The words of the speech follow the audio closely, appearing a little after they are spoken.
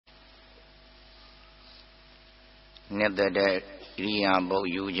နေတဲ့ဣရိယာပု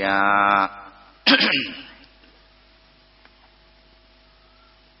ယူကြ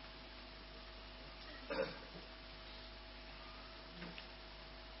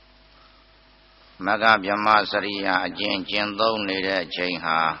မဂ္ဂဗြဟ္မစရိယအကျင့်ကျင့်သုံးနေတဲ့အချိန်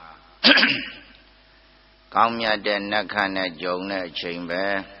ဟာကောင်းမြတ်တဲ့နက္ခနဲ့ကြုံတဲ့အချိန်ပဲ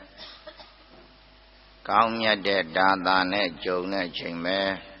ကောင်းမြတ်တဲ့ဒါသာနဲ့ကြုံတဲ့အချိန်ပဲ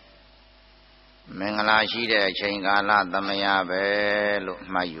မင်္ဂလာရှိတဲ့အချိန်ကာလသမယပဲလို့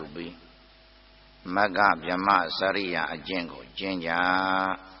မှတ်ယူပြီးမဂ္ဂဗြဟ္မစရိယအကျင့်ကိုကျင့်ကြ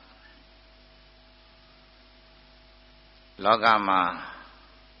လောကမှာ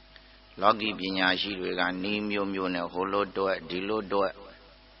လောကီပညာရှိတွေကနီးမျိုးမျိုးနဲ့ဟိုလိုတွက်ဒီလိုတွက်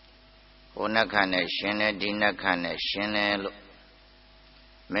ဟိုနှက်ခတ်နဲ့ရှင်းတယ်ဒီနှက်ခတ်နဲ့ရှင်းတယ်လို့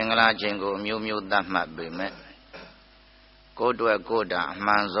မင်္ဂလာချိန်ကိုအမျိုးမျိုးသတ်မှတ်ပေမဲ့ကိုယ်တွက်ကိုယ်တာအ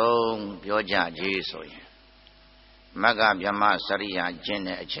မှန်ဆုံးပြောကြကြီးဆိုရင်မဂ္ဂဗြဟ္မစရိယကျင့်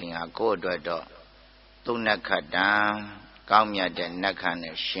တဲ့အချိန်ဟာကိုယ်အတွက်တော့သူ့နှက်ခတ်တံကောင်းမြတ်တဲ့နှက်ခတ်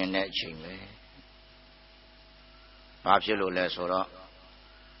နဲ့ရှင်းတဲ့အချိန်ပဲဘာဖြစ်လို့လဲဆိုတော့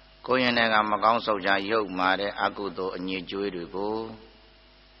ကိုယ်ရင်ထဲကမကောင်းဆုတ်ကြရုပ်မာတဲ့အကုသိုလ်အညစ်အကြေးတွေကို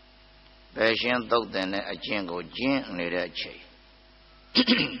ပယ်ရှင်းသုတ်သင်တဲ့အကျင့်ကိုကျင့်နေတဲ့အချိန်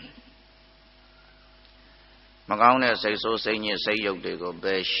မကောင်းတဲ့စိတ်ဆိုးစိတ်ညစ်စိတ်ယုတ်တွေကိုပ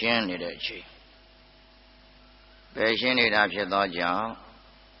ယ်ရှင်းနေတဲ့အချိန်ပယ်ရှင်းနေတာဖြစ်သောကြောင့်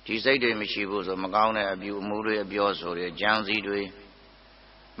ဒီစိတ်တွေမရှိဘူးဆိုမကောင်းတဲ့အပြုအမူတွေအပြောဆိုတွေကြံစည်တွေ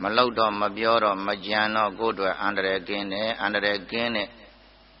မလောက်တော့မပြောတော့မကြံတော့ကိုယ်တွေအန္တရာယ်ကင်းတယ်အန္တရာယ်ကင်းတဲ့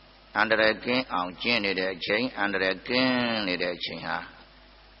အန္တရာယ်ကင်းအောင်ကျင့်နေတဲ့အချိန်အန္တရာယ်ကင်းနေတဲ့အချိန်ဟာ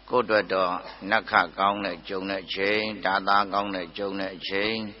ကိုယ်အတွက်တော့နက္ခကောင်းတဲ့ကြုံတဲ့အချိန်ဒါသာကောင်းတဲ့ကြုံတဲ့အချိ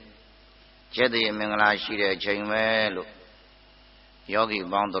န်ကျက်တည်းမင်္ဂလာရှိတဲ့အချိန်ပဲလို့ယောဂီ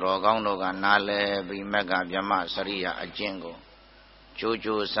ပေါင်းတော်ကောင်းတို့ကနားလည်ပြီးမဂ္ဂဗြဟ္မစရိယအကျင့်ကိုကြိုး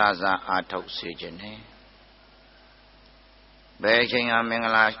ကြိုးစားစားအားထုတ်စေခြင်းနဲ့ဘယ်အချိန်ဟာမင်္ဂ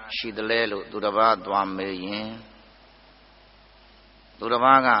လာရှိသလဲလို့သူတစ်ပါးသွားမေးရင်သူတစ်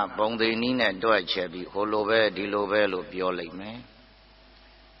ပါးကပုံသိနည်းနဲ့တွက်ချက်ပြီးဟိုလိုပဲဒီလိုပဲလို့ပြောလိုက်မယ်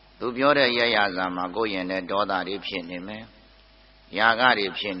သူပြောတဲ့ရရစာမှာကိုယ်ရင်တဲ့ဒေါသတွေဖြစ်နေမယ်ယာကတွေ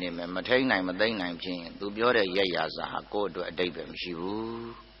ဖြစ်နေမယ်မထိန်နိုင်မသိမ့်နိုင်ဖြစ်ရင်သူပြောတဲ့ရရစာဟာကိုယ့်အတွက်အတိတ်ပဲမရှိ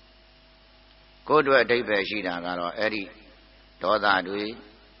ဘူးကိုယ့်အတွက်အတိတ်ပဲရှိတာကတော့အဲ့ဒီဒေါသတွေ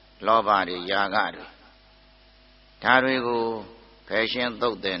လောဘတွေယာကတွေဒါတွေကိုဖယ်ရှင်းသု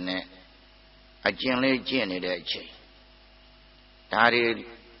တ်တဲ့နဲ့အကျင့်လေးကျင့်နေတဲ့အချိန်ဒါတွေ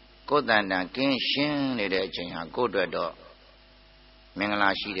ကိုယ်တန်တန်ကင်းရှင်းနေတဲ့အချိန်ဟာကိုယ့်အတွက်တော့မင်္ဂလာ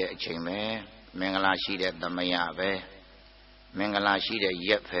ရှိတဲ့အချိန်ပဲမင်္ဂလာရှိတဲ့သမယပဲမင်္ဂလာရှိတဲ့ရ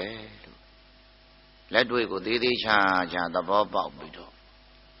က်ပဲလို့လက်တွေကိုသေးသေးချာချာသဘောပေါက်ပြီးတော့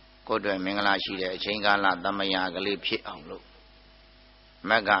ကိုယ့်အတွက်မင်္ဂလာရှိတဲ့အချိန်ကာလသမယကလေးဖြစ်အောင်လို့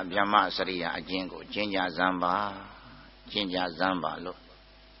မဂ္ဂဗြဟ္မစရိယအကျင့်ကိုကျင့်ကြစမ်းပါကျင့်ကြစမ်းပါလို့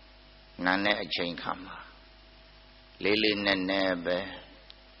နာနဲ့အချိန်ခါမှာလေးလေးနက်နက်ပဲ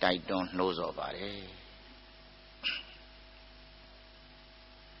တိုက်တွန်းနှိုးဆော်ပါတယ်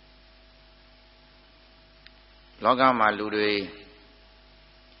လောကမှာလူတွေ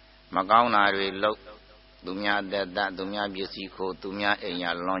မကောင်းတာတွေလုပ်သူများအသက်သက်သူများပစ္စည်းခိုးသူများအိမ်ရ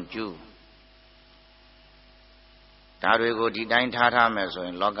လွန်ကျူးဒါတွေကိုဒီတိုင်းထားမယ်ဆိုရ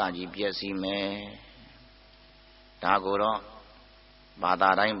င်လောကကြီးပျက်စီးမယ်ဒါကိုတော့ဘာသာ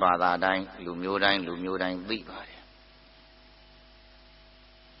တိုင်းလူမျိုးတိုင်းသိပါတယ်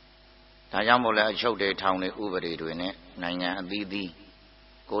ဒါကြောင့်မို့လဲအချုပ်တွေထောင်တွေဥပဒေတွေနဲ့နိုင်ငံအသီးသီး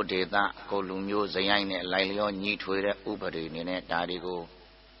ကိုဒေသကိုလူမျိုးဇယိုင်းနဲ့လိုက်လျောညီထွေတဲ့ဥပဒေနေနဲ့ဒါတွေကို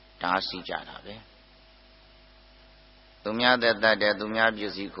ဓာစီကြတာပဲသူများသက်သက်တယ်သူများပ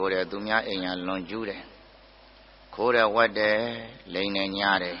စ္စည်းခိုးတယ်သူများအိမ်ရလွန်ကျူးတယ်ခိုးတယ်ဝတ်တယ်လိန်တယ်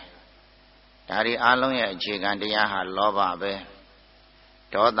ညားတယ်ဒါတွေအလုံးရဲ့အခြေခံတရားဟာလောဘပဲ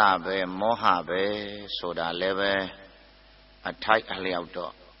ဒေါသပဲမောဟပဲဆိုတာလည်းပဲအထိုက်အလျောက်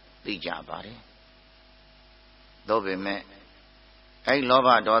တော့သိကြပါတယ်သို့ပေမဲ့အဲ့လောဘ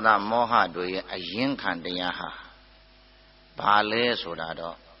ဒေါသမောဟတွေရဲ့အရင်ခံတရားဟာဘာလဲဆိုတာ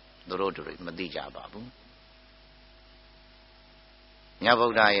တော့သူတို့တွေမသိကြပါဘူးမြတ်ဗု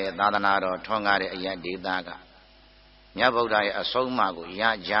ဒ္ဓရဲ့သာသနာတော်ထွန်းကားတဲ့အယက်ဒေသကမြတ်ဗုဒ္ဓရဲ့အဆုံးအမကိုရ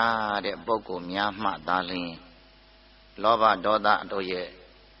ကြတဲ့ပုဂ္ဂိုလ်များမှသာလျှင်လောဘဒေါသတို့ရဲ့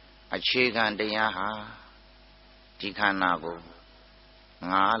အခြေခံတရားဟာဒီခန္ဓာကို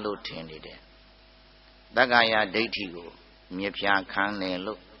ငါလို့ထင်နေတယ်တက္ကရာဒိဋ္ဌိကိုမြစ်ဖြာခန်းတယ်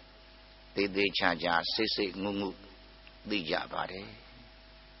လို့သေးသေးချာချာစိတ်ငုံသိကြပါတယ်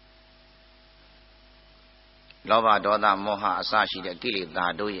လောဘဒေါသမောဟအစရှိတဲ့ကိလေသာ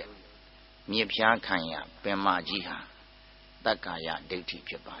တို့ရဲ့ မြေဖြားခံရပင်မကြီးဟာတက္ကာယဒိဋ္ဌိ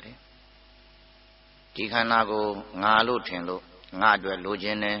ဖြစ်ပါတယ်ဒီခန္ဓာကိုငါလို့ထင်လို့ငါအတွက်လိုချ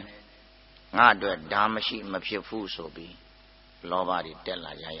င်တယ်ငါအတွက်ဒါမရှိမဖြစ်ဘူးဆိုပြီးလောဘတွေတက်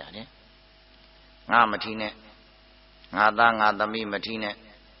လာကြရတယ်ငါမထီနဲ့ငါသားငါသမီးမထီနဲ့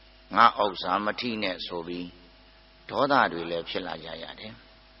ငါဥစ္စာမထီနဲ့ဆိုပြီးဒေါသတွေလည်းဖြစ်လာကြရတယ်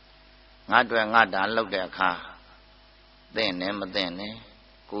ငါအတွက်ငါတာလောက်တဲ့အခါသင့်နဲ့မသင့်နဲ့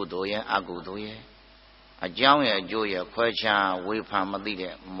ကုသိုလ်ရဲ့အကုသိုလ်ရဲ့အကြောင်းရဲ့အကျိုးရဲ့ခွဲခြားဝေဖန်မသိ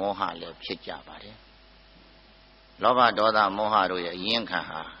တဲ့မောဟလည်းဖြစ်ကြပါတယ်လောဘဒေါသမောဟတို့ရဲ့အရင်ခံ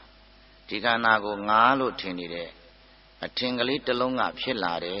ဟာဒီခန္ဓာကိုငါလို့ထင်နေတဲ့အထင်ကလေးတစ်လုံးကဖြစ်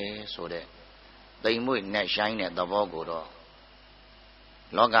လာတယ်ဆိုတဲ့သိမ်မွေ့နဲ့ရှိုင်းတဲ့သဘောကိုတော့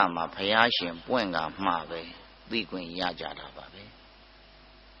လောကမှာဘုရားရှင်ပွင့်ကမှားပဲသိခွင့်ရကြတာပါပဲ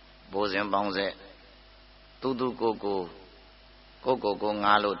ဘိုးစဉ်ပေါင်းဆက်သူကို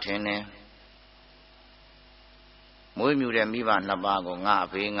ငါလို့ထင်တယ်မွေးမြူတဲ့မိဘနှစ်ပါးကိုငါအ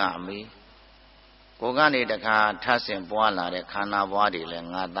ဖေငါအမေကိုကနေတခါထပ်ဆင့်ပွားလာတဲ့ခန္ဓာပွားတွေလည်း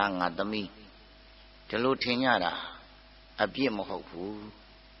ငါသားငါသမီးဒီလိုထင်ကြတာအပြစ်မဟုတ်ဘူး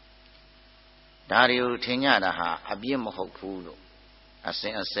ဒါတွေကိုထင်ကြတာဟာအပြစ်မဟုတ်ဘူးလို့အစ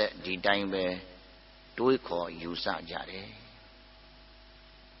ဉ်အဆက်ဒီတိုင်းပဲတွေးခေါ်ယူဆကြတယ်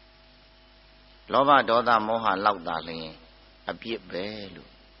လောဘဒေါသမောဟလောက်တာလျင်အပြစ်ပဲလို့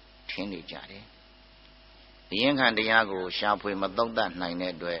ထင်နေကြတယ်အရင်ခံတရားကိုရှာဖွေမသုံးသပ်နိုင်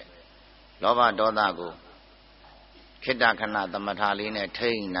တဲ့အတွက်လောဘဒေါသကိုခိတ္တခဏသမထလေးနဲ့ထိ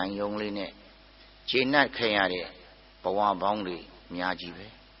န်းနိုင်ယုံလေးနဲ့ခြေနှက်ခဲ့ရတဲ့ဘဝပေါင်းတွေအများကြီးပဲ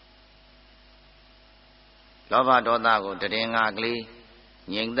လောဘဒေါသကိုတည်ငါကလေး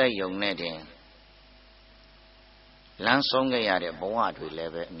ငြိမ်သက်ယုံနဲ့တင်လမ်းဆုံးခဲ့ရတဲ့ဘဝတွေလ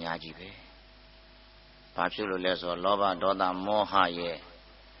ည်းပဲအများကြီးပဲဘာဖြစ်လို့လဲဆိုတော့လောဘဒေါသမောဟရဲ့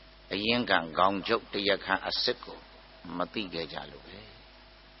အရင်ကခေါင်းကျုပ်တရားခံအစစ်ကိုမသိခဲ့ကြလို့ပဲ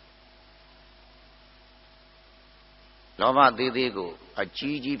လောဘသေးသေးကိုအ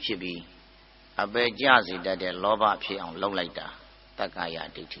ကြီးကြီးဖြစ်ပြီးအပယ်ကျစေတတ်တဲ့လောဘဖြစ်အောင်လုပ်လိုက်တာတက္ကာယ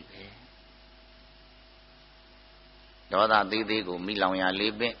ဒိဋ္ဌိပဲဒေါသသေးသေးကိုမိလောင်ရာ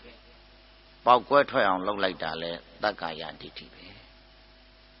လေးပင်ပေါက်ကွဲထွက်အောင်လုပ်လိုက်တာလဲတက္ကာယဒိဋ္ဌိပဲ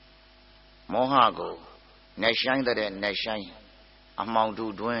မောဟကိုနဲ့ဆိုင်တဲ့နဲ့ဆိုင်အမှောင်တူ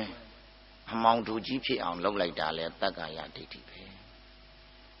တွင်းအမှောင်တူကြီးဖြစ်အောင်လုပ်လိုက်တာလဲတက္ကာယဒိဋ္ဌိပဲ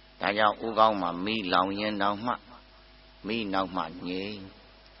ဒါကြောင့်ဥကောင်းမှာမိလောင်ရင်တောင်မှမိနောက်မှငြိမ်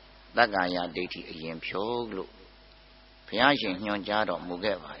တက္ကာယဒိဋ္ဌိအရင်ဖြုတ်လို့ဘုရားရှင်ညွှန်ကြားတော်မူ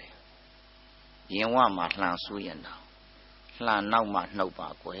ခဲ့ပါတယ်ရင်ဝမှာလှန်ဆူးရင်တောင်လှန်နောက်မှနှုတ်ပါ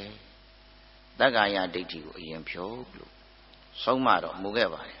ကွယ်တက္ကာယဒိဋ္ဌိကိုအရင်ဖြုတ်လို့ဆုံးမတော်မူခဲ့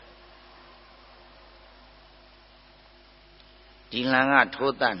ပါတယ်ဒီလှန်က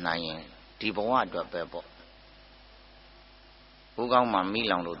ထိုးတတ်နိုင်ရင်ဒီဘဝအတွက်ပဲပေါ့ဥကောင်းမှာမိ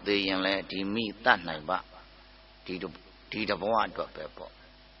လောင်လို့သေရင်လဲဒီမိတတ်နိုင်ပါဒီတဘဝအတွက်ပဲပေါ့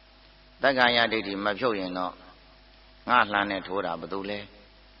တက္ကာယဒိဋ္ဌိမဖြုတ်ရင်တော့ငါလှမ်းနဲ့ထိုးတာဘာလို့လဲ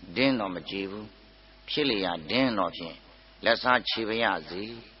ဒင်းတော့မကြည်ဘူးဖြစ်လျာဒင်းတော့ဖြင့်လက်စားခြေပရစီ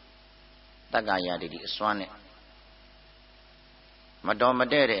တက္ကာယဒိဋ္ဌိအစွမ်းနဲ့မတော်မ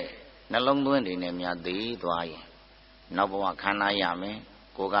တဲ့တဲ့နှလုံးသွင်းတွေနဲ့များသိသွားရင်နောက်ဘဝခန္ဓာရမယ်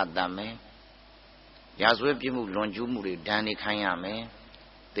ကိုယ်ကတတ်မယ်ရာဇဝတ်ပြစ်မှုလွန်ကျူးမှုတွေဒဏ်တွေခံရမယ်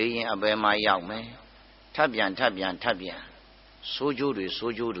သိရင်အပယ်မှာရောက်မယ်ထပ်ပြန်ဆိုးကျိုး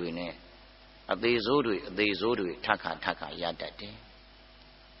တွေနဲ့အသေးဆိုးတွေထပ်ခါရတတ်တယ်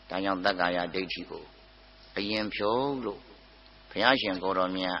ဒါကြောင့်တက္ကာယဒိဋ္ဌိကိုအရင်ဖြုတ်လို့ဘုရားရှင်ကိုယ်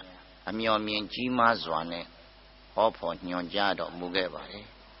တော်မြတ်အမျှော်မြင်ကြီးမားစွာနဲ့ဟောဖို့ညွှန်ကြားတော်မူခဲ့ပါတယ်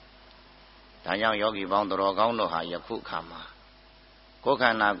ဒါကြောင့်ယောဂီပေါင်းတော်ကောင်းတို့ဟာယခုခါမှာကိုယ်ခ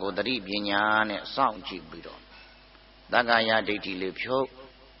န္ဓာကိုယ်တတိပညာနဲ့စောင့်ကြည့်ပြီးတော့တက္ကာယဒိဋ္ဌိလေးဖြုတ်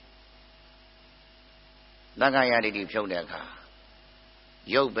တက္ကာယဒိဋ္ဌိဖြုတ်တဲ့အခါ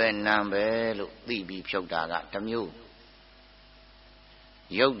ရုပ်ပဲနာမ်ပဲလို့သိပြီးဖြုတ်တာကတစ်မျိုး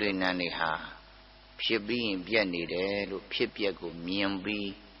ရုပ်တွေနာမ်တွေဟာဖြစ်ပြီးရင်ပြက်နေတယ်လို့ဖြစ်ပျက်ကိုမြင်ပြီး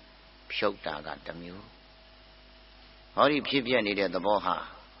ဖြုတ်တာကတစ်မျိုးဟောဒီဖြစ်ပျက်နေတဲ့သဘောဟာ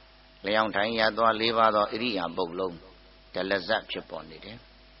လျောင်ထိုင်ရသွား၄ပါးသောဣရိယာပုတ်လုံးဒလဇတ်ဖြစ်ပေါ်နေတယ်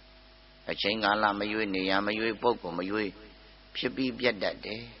အချိန်ကာလမရွေးနေရမရွေးပုတ်ကိုမရွေးဖြစ်ပြီးပြက်တတ်တ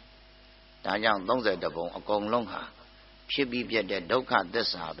ယ်ဒါကြောင့်30ပုံအကုန်လုံးဟာဖြစ်ပြီးပြက်တဲ့ဒုက္ခသစ္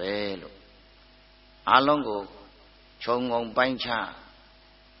စာပဲလို့အလုံးကိုခြုံငုံပိုင်းခြား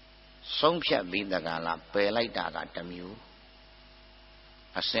ဆုံးဖြတ်ပြီးတကလားပယ်လိုက်တာကတစ်မျိုး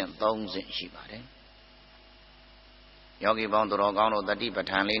အဆင့်3ဆင့်ရှိပါတယ်ယောဂီပေါင်းတော်ကောင်းတို့တတိပဋ္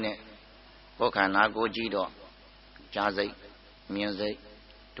ဌာန်လေးနဲ့ကိုယ်ခန္ဓာကိုယ်ကြည့်တော့ကြားစိတ်မြင်စိတ်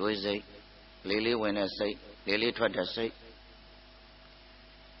တွေးစိတ် လေးလေးဝင်တဲ့စိတ်လေးလေးထွက်တဲ့စိတ်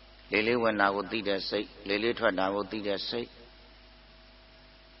လေးလေးဝင်တာကိုသိတဲ့စိတ်လေးလေးထွက်တာကိုသိတဲ့စိတ်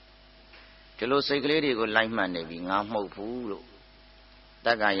ဒီလိုစိတ်ကလေးတွေကိုလိုက်မှတ်နေပြီးငါမှုတ်ဘူးလို့တ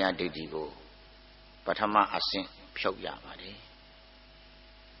က္ကာယဒိဋ္ဌိကိုပထမအဆင့်ဖြုတ်ရပါတယ်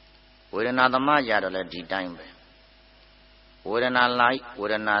ဝေဒနာသမကြတော့လည်းဒီတိုင်းပဲဝေဒနာလို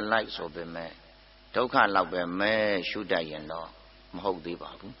က်ဆိုပေမဲ့ဒုက္ခလောက်ပဲမဲရှုတတ်ရင်တော့မဟုတ်သေး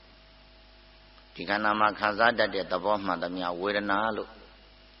ပါဘူးဒီခန္ဓာမှာခံစားတတ်တဲ့သဘောမှန်သမျှဝေဒနာလို့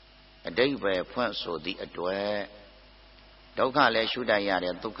အတိတ်ပဲဖွင့်ဆိုသည့်အတွက်ဒုက္ခလည်းရှုတတ်ရတ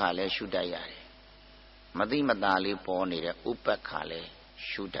ယ်ဒုက္ခလည်းရှုတတ်ရတယ်မသိမသာလေးပေါ်နေတဲ့ဥပ္ပခါလည်း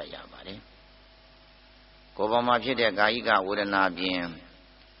ရှုတတ်ရပါတယ်ကိုယ်ပေါ်မှာဖြစ်တဲ့ကာယိကဝေဒနာပြင်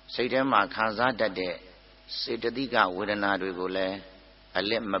စိတ်ထဲမှာခံစားတတ်တဲ့စေတသိကဝေဒနာတွေကိုလည်းအ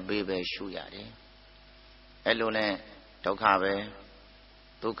လက်မပေးပဲရှုရတယ်အဲ့လိုနဲ့ဒုက္ခပဲ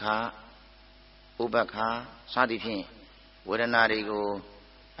ဒုက္ခဥပ္ပခါစသည်ဖြင့်ဝေဒနာတွေကို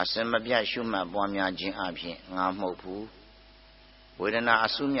အစင်မပြတ်ရှုမှတ်ပွားများခြင်းအပြင်ငါမဟုတ်ဘူးဝေဒနာအ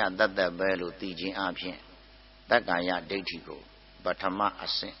စုမြတ်တတ်ပဲလို့သိခြင်းအပြင်တက္ကာယဒိဋ္ဌိကိုပထမအ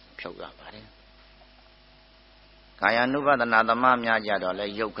ဆင့်ဖြုတ်ရပါတယ်ကာယ ानु ပဒနာသမများကြတော့လဲ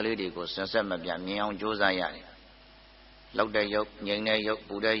ရုပ်ကလေးတွေကိုဆက်ဆက်မပြတ်မြင်အောင်ကြိုးစားရတယ်လောက်တဲ့ရုပ်ငြိမ်တဲ့ရုပ်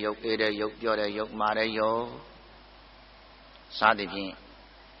ပူတဲ့ရုပ်အေးတဲ့ရုပ်ပြောတဲ့ရုပ်မာတဲ့ရုပ်စသည်ဖြင့်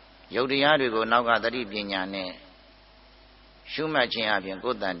ရုပ်တရားတွေကိုနောက်ကသတိပညာနဲ့ရှုမှတ်ခြင်းအပြင်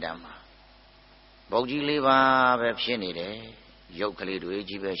ကိုယ်တန်တမှာဘုတ်ကြီးလေးပါပဲဖြစ်နေတယ်ရုပ်ကလေးတွေ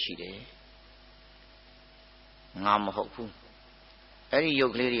ကြီးပဲရှိတယ်ငါမဟုတ်ဘူးအဲ့ဒီရု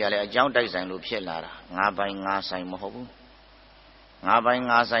ပ်ကလေးတွေကလည်းအကြောင်းတိုက်ဆိုင်လို့ဖြစ်လာတာငါပိုင်ငါဆိုင်မဟုတ်ဘူးငါပိုင်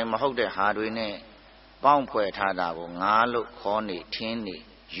ငါဆိုင်မဟုတ်တဲ့ဟာတွေနဲ့ပေါင်းဖွဲ့ထားတာကိုငါလို့ခေါ်နေထင်းနေ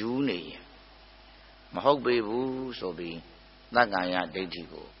ယူနေရင်မဟုတ်ပေဘူးဆိုပြီးတက္ကာယဒိဋ္ဌိ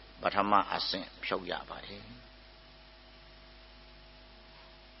ကိုပထမအဆင့်ဖြုတ်ရပါတယ်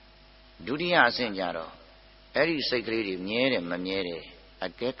ဒုတိယအဆင့်ကြတော့အဲ့ဒီစိတ်ကလေးတွေမြဲတယ်မမြဲတယ်အ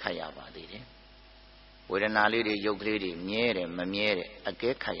ကဲခတ်ရပါသေးတယ်ဝေဒနာလေးတွေရုပ်ကလေးတွေမြဲတယ်မမြဲတယ်အကဲ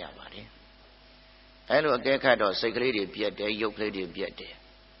ခတ်ရပါတယ်အဲ့လိုအကဲခတ်တော့စိတ်ကလေးတွေပြက်တယ်ရုပ်ကလေးတွေပြက်တယ်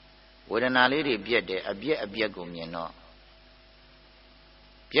ဝေဒနာလေးတွေပြက်တယ်အပြက်ကိုမြင်တော့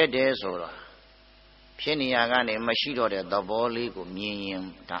ပြက်တယ်ဆိုတော့ဖြစ်နေရကနေမရှိတော့တဲ့သဘောလေးကိုမြင်ရင်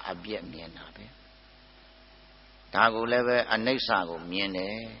ဒါအပြက်မြင်တာပဲဒါကိုလည်းပဲအနိစ္စကိုမြင်တ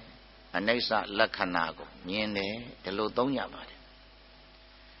ယ်အနိစ္စလက္ခဏာကိုမြင်တယ်ဒီလိုသုံးရပါတယ်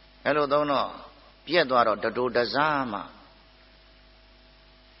အဲ့လိုသုံးတော့ပြက်သွားတော့တတူတစားမှ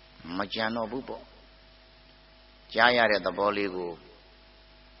မကြံတော့ဘူးပေါ့ကြားရတဲ့သဘောလေးကို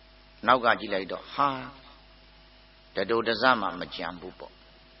နောက်ကကြည့်လိုက်တော့ဟာတတူတစားမှမကြံဘူးပေါ့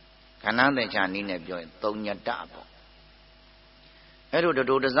ခန္ဓာသင်္ချာနည်းနဲ့ပြောရင်သုံးညတပေါ့အဲ့လိုတ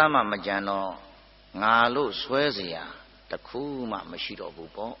တူတစားမှမကြံတော့ငါလို့ဆွဲเสียတခုမှမရှိတော့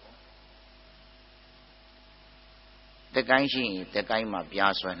ဘူးပေါ့တကိုင်းရှိရင်တကိုင်းမှ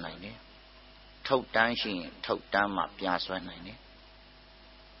ပြားဆွဲနိုင်တယ်ထုတ်တန်းရှိရင်ထုတ်တန်းမှပြားဆွဲနိုင်တယ်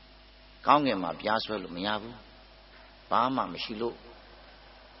ကောင်းကင်မှာပြားဆွဲလို့မရဘူးဘာမှမရှိလို့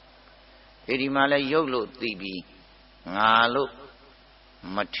ဒီမှာလဲရုပ်လို့သိပြီးငါလို့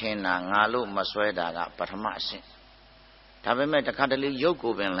မထင်တာငါလို့မဆွဲတာကပထမအဆင့်ဒါပေမဲ့တခါတလေရုပ်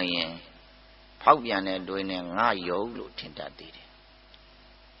ကိုပင်လျင်ဖောက်ပြန်တဲ့တွင်နဲ့ငါယုံလို့ထင်တတ်သေးတယ်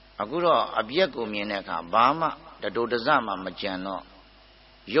အခုတော့အပြက်ကိုမြင်တဲ့အခါဘာမှတတူတစမှမကြံတော့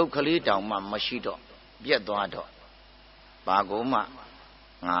ရုပ်ကလေးတောင်မှမရှိတော့ပြက်သွားတော့ဘာကိုမှ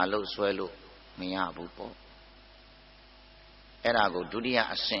ငါလို့ဆွဲလို့မရဘူးပေါ့အဲ့ဒါကိုဒုတိယ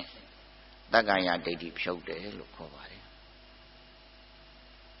အဆင့်တက္ကာယဒိဋ္ဌိဖြုတ်တယ်လို့ခေါ်ပါတယ်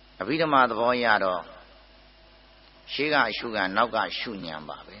အဘိဓမ္မာသဘောရတော့ရှေးကအရှုခံနောက်ကရှုဉဏ်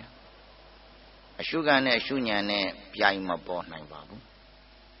ပါပဲအရှုခံနဲ့ရှုဉဏ်နဲ့ပြိုင်မပေါ်နိုင်ပါဘူး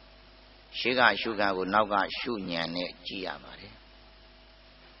ရှေးကအရှုခံကိုနောက်ကရှုဉဏ်နဲ့ကြည့်ရပါတယ်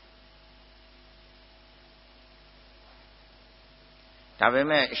ဒါပေ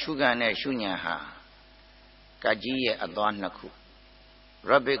မဲ့အရှုခံနဲ့ရှုဉဏ်ဟာကကြီးရဲ့အသွားနှစ်ခု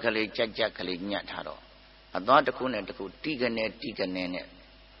ရဘိကလေးကြက်ကြက်ကလေးညှက်ထားတော့အသွားတစ်ခုနဲ့တစ်ခုတိကနေနဲ့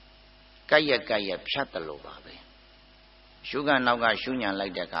ကက်ရက်ဖြတ်တယ်လို့ပါပဲရှုခံနောက်ကရှုဉဏ်လို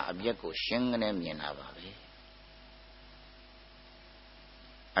က်တဲ့အခါအပြက်ကိုရှင်းကနေမြင်တာပါပဲ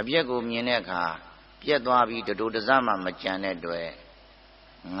အပြက်ကိုမြင်တဲ့အခါပြက်သွားပြီးတတူတစမှမကြံတဲ့အတွက်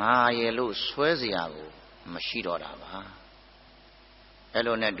ငါရဲ့လို့ဆွဲเสียကိုမရှိတော့တာပါအဲ့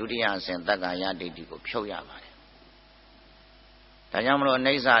လိုနဲ့ဒုတိယအဆင့်တက္ကာယဒိဋ္ဌိကိုဖြုတ်ရပါတယ်ဒါကြောင့်မလို့အ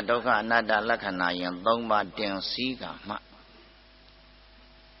နိစ္စဒုက္ခအနတ္တလက္ခဏာယင်၃ပါးတင်စည်းကမှ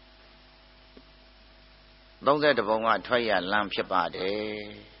31ပုံကထွက်ရလမ်းဖြစ်ပါတယ်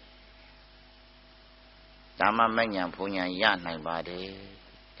ဓမ္မမဉ္ဇဉ်ဘုံဉဏ်ရနိုင်ပါတယ်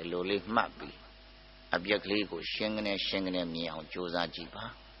ဒီလိုလေးမှတ်ပြီးအပြက်ကလေးကိုရှင်းကနေမြင်အောင်ကြိုးစားကြည့်ပါ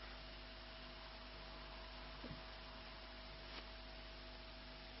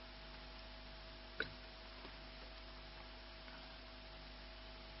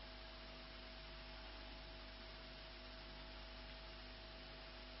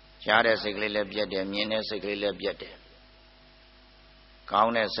ကြားတဲ့စိတ်ကလေးလည်းပြတ်တယ်မြင်တဲ့စိတ်ကလေးလည်းပြတ်တယ်ကော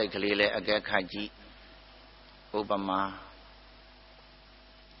င်းတဲ့စိတ်ကလေးလည်းအကဲခတ်ကြည့်ဥပမာ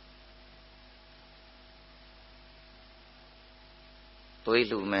သွေး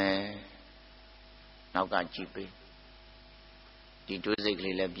လှူမယ်နောက်ကကြည့်ပေးဒီတွေးစိတ်က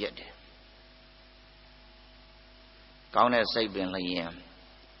လေးလည်းပြတ်တယ်ကောင်းတဲ့စိတ်ပင်လျင်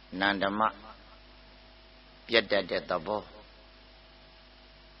နန္ဒမပြတ်တတ်တဲ့သဘော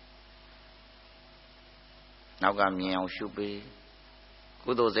နောက်ကမြင်အောင်ရှုပေး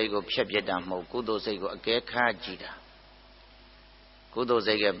ကုသိုလ်စိတ်ကိုဖျက်ပြစ်တာမဟုတ်ကုသိုလ်စိတ်ကိုအကဲခတ်ကြည့်တာကုသိုလ်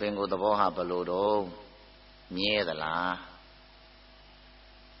စိတ်ရဲ့ပင်ကိုယ်သဘောဟာဘယ်လိုတော့မြဲသလား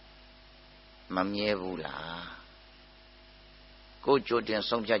မမြဲဘူးလားကိုကြိုတင်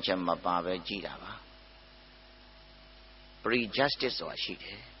ဆုံးဖြတ်ချက်မပါပဲကြည့်တာပါ prejudice ဆိုတာရှိတ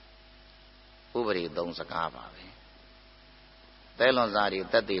ယ်ဥပဒေသုံးစကားပါပဲသဲလွန်စားတွေ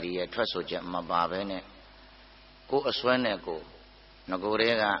တက်တွေရဲ့ထွက်ဆိုချက်မပါပဲနဲ့ကိုအစွဲနဲ့ကိုငကိုယ်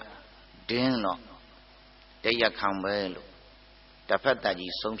တွေကဒင်းတော့တရခံပဲလို့တစ်ဖက်သက်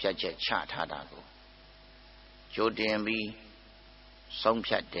ကြီးဆုံးဖြတ်ချက်ချထားတာကိုကြိုတင်ပြီးဆုံး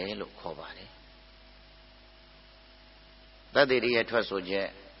ဖြတ်တယ်လို့ခေါ်ပါတယ်သက်သေတွေရဲ့ထွက်ဆိုချက်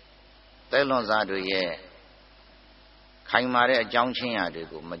သဲလွန်စားတွေရဲ့ခိုင်မာတဲ့အကြောင်းချင်းရာတွေ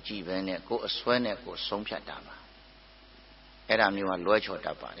ကိုမကြည့်ဘဲနဲ့ကိုအစွဲနဲ့ကိုဆုံးဖြတ်တာပါအဲ့ဒါမျိုးကလွဲချော်တ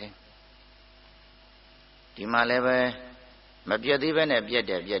တ်ပါတယ်ဒီမှာလည်းပဲမပြတ်သေးပဲနဲ့ပြတ်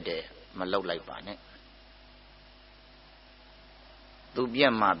တယ်မလောက်လိုက်ပါနဲ့သူပြ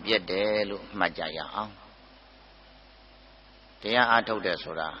တ်မှပြတ်တယ်လို့မှတ်ကြရအောင်တရားအားထုတ်တယ်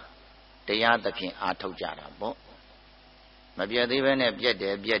ဆိုတာတရားသဖြင့်အားထုတ်ကြတာပေါ့မပြတ်သေးပဲနဲ့ပြတ်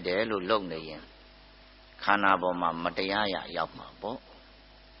တယ်လို့လုပ်နေရင်ခန္ဓာပေါ်မှာမတရားရရောက်မှာပေါ့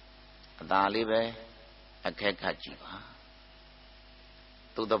အသာလေးပဲအခက်ခတ်ကြည့်ပါ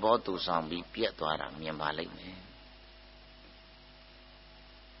သူသဘောသူဆောင်ပြီးပြက်သွားတာမြင်ပါလိမ့်မယ်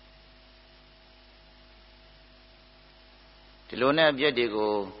ဒီလိုနဲ့အပြက်တွေ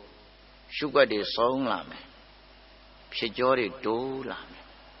ကိုရှုွက်တွေဆုံးလာမယ်ဖြစ်ကြောတွေတိုးလာမယ်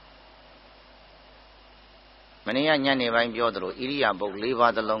မနေ့ကညနေပိုင်းပြောသလိုဣရိယာပုတ်၄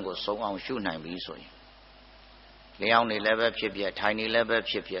ပါးသလုံးကိုဆုံးအောင်ရှုနိုင်ပြီဆိုရင်လျှောင်းနေလည်းပဲဖြစ်ပြထိုင်နေလည်းပဲ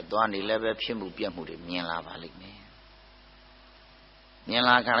ဖြစ်ပြသွားနေလည်းပဲဖြစ်မှုပြက်မှုတွေမြင်လာပါလိမ့်မယ်မြင်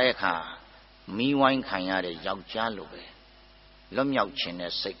လာကြတဲ့အခါမီးဝိုင်းခံရတဲ့ယောက်ျားလိုပဲလွတ်မြောက်ခြင်း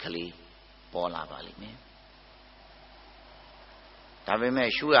တဲ့စိတ်ကလေးပေါ်လာပါလိမ့်မယ်ဒါပေမဲ့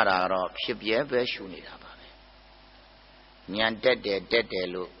ရှုရတာကတော့ဖြစ်ပြဲပဲရှုနေတာပါပဲဉာဏ်တက်တယ်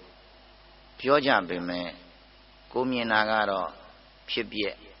လို့ပြောကြပေမဲ့ကိုမြင်တာကတော့ဖြစ်ပြဲ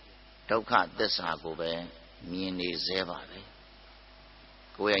ဒုက္ခသစ္စာကိုပဲမြင်နေသေးပါပဲ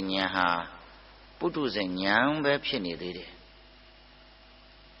ကိုယ့်ရဲ့ဉာဏ်ဟာပုထုဇဉ်ဉာဏ်ပဲဖြစ်နေသေးတယ်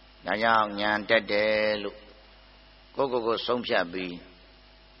ဒါကြောင့်ဉာဏ်တက်တယ်လို့ကိုဆုံးဖြတ်ပြီး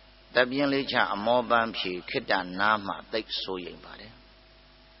တပြင်းလေးချအမောပန်းဖြေခိတ္တနာမှသိဆိုရင်ပါတယ်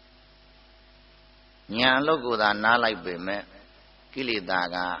ဉာဏ်အလုပ်ကိုသာနားလိုက်ပေမဲ့ကိလေသာ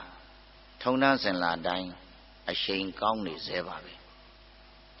ကထုံနှန်းစင်လာတိုင်းအရှိန်ကောင်းနေသေးပါပဲ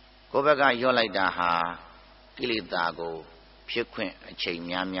ကိုယ့်ဘက်ကရော့လိုက်တာဟာကိလေသာကိုဖြစ်ခွင့်အချိန်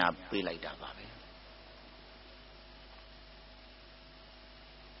များပေးလိုက်တာပါပဲ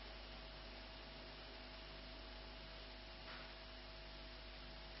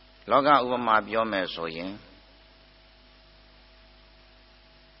လောကဥပမာပြောမယ်ဆိုရင်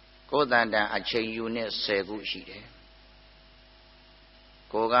ကိုယ်တန်တန်အချိန်ယူနဲ့10ခုရှိတယ်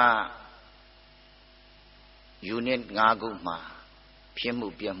ကိုကယူနစ်5ခုမှာဖြစ်မှု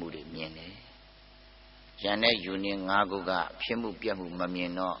ပြက်မှုတွေမြင်တယ်ကျန်တဲ့ယူနစ်5ခုကဖြစ်မှုပြက်မှုမမြ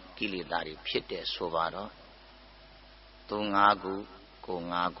င်တော့ကိလေသာတွေဖြစ်တယ်ဆိုပါတော့သူ5ခုကို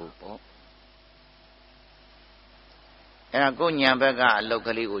5ခုပေါ့အဲ့ဒါကိုဉာဏ်ဘက်ကအလုတ်က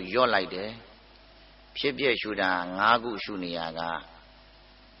လေးကိုယော့လိုက်တယ်ဖြစ်ပြရှုတာ5ခုရှုနေရက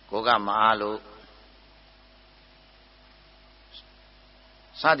ကိုကမအားလို့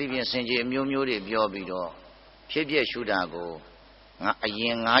စသည်ဖြင့်စင်ကြယ်အမျိုးမျိုးတွေပြောပြီးတော့ဖြစ်ပြရှုတာကိုငါအရ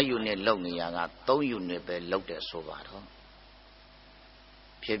င်9ယူနစ်လောက်နေရက3ယူနစ်ပဲလောက်တယ်ဆိုပါတော့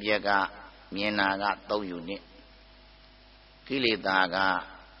ဖြစ်ပြကမြင်တာက3ယူနစ်ကိလေသာက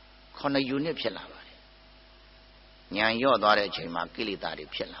9ယူနစ်ဖြစ်လာပါတယ်ဉာဏ်ရော့သွားတဲ့အချိန်မှာကိလေသာတွေ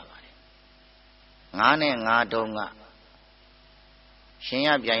ဖြစ်လာပါတယ် ngãနဲ့ငါတုံးကရှင်ရ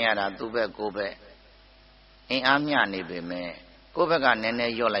ပြန်ရတာသူ့ဘက်ကိုယ်ဘက်အင်အားမျှနေပေမဲ့ကိုယ့်ဘက်ကနည်းန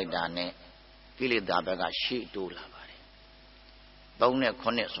ည်းလျော့လိုက်တာနဲ့ကိလေသာဘက်ကရှေ့တိုးလာပါတယ်3နဲ့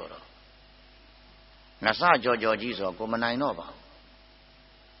9ဆိုတော့နစကြောကြီးဆိုကိုမနိုင်တော့ပါဘူး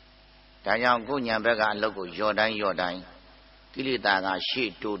ဒါကြောင့်ကိုညာဘက်ကအလုပ်ကိုယော့တိုင်းကိလေသာကရှေ့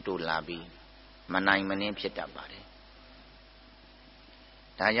တိုးလာပြီးမနိုင်မနှင်းဖြစ်တတ်ပါတယ်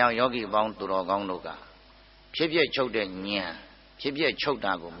ဒါကြောင့်ယောဂီပေါင်းသူတော်ကောင်းတို့ကဖြစ်ဖြစ်ချုပ်တဲ့ဉာဏ်ဖြစ်ဖြစ်ချုပ်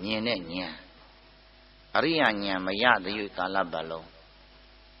တာကိုမြင်တဲ့ဉာဏ်အရိယာဉာဏ်မရသေး၍ကာလပတ်လုံး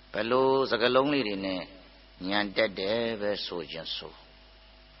ဘယ်လိုစကလုံးလေးတွေနဲ့ဉာဏ်တက်တယ်ပဲဆိုခြင်းဆို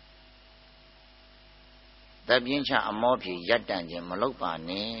တပ်ပြင်းချအမောဖြေရပ်တန့်ခြင်းမလုပ်ပါ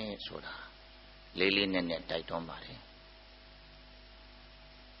နဲ့ဆိုတာလေးလေးနက်နက်တိုက်တွန်းပါတယ်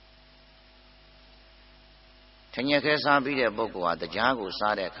ထညက်ခဲစားပြီးတဲ့ပုဂ္ဂိုလ်ဟာတရားကို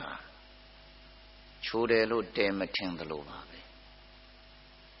စားတဲ့အခါချိုးတယ်လို့တဲမထင်သလိုပါပဲ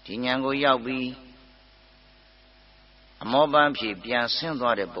ဒီဉာဏ်ကိုရောက်ပြီးအမောပန်းဖြေပြန်ဆင်း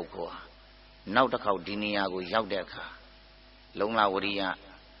သွားတဲ့ပုဂ္ဂိုလ်ဟာနောက်တစ်ခေါက်ဒီနေရာကိုရောက်တဲ့အခါလုံလဝရိယ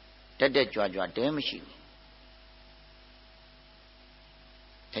တက်ကြွတဲမရှိဘူး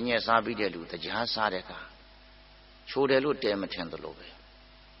ထညက်စားပြီးတဲ့လူတရားစားတဲ့အခါချိုးတယ်လို့တဲမထင်သလိုပဲ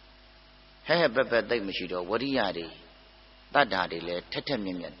ဟဲ့ပက်သိပ်မရှိတော့ဝရိယတွေတတ္တာတွေလည်းထက်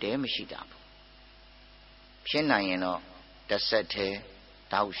မြက်တဲမရှိတာဘူးဖြစ်နိုင်ရင်တော့တစ်ဆက်သေး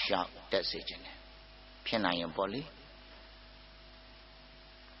တောက်လျှောက်တက်စေခြင်းတယ်ဖြစ်နိုင်ရင်ပေါ့လေ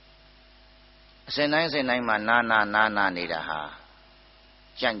အစဉ်တိုင်းမှာနာနေတာဟာ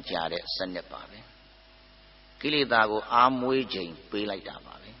ကြန့်ကြာတဲ့စနစ်ပါပဲကိလေသာကိုအားမွေးချိန်ပေးလိုက်တာ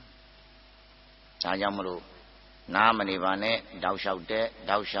ပါပဲဒါကြောင့်မလို့နားမနေပါနဲ့တောက်လျှောက်တဲ့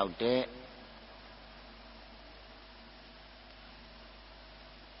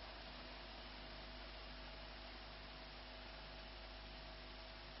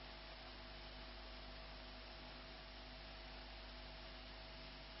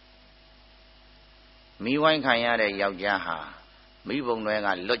မိဝိုင်းခံရတဲ့ယောက်ျားဟာမိဘုံတွေက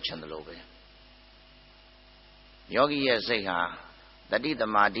လွတ်ချင်တယ်လို့ပဲယောဂီရဲ့စိတ်ဟာတတိတ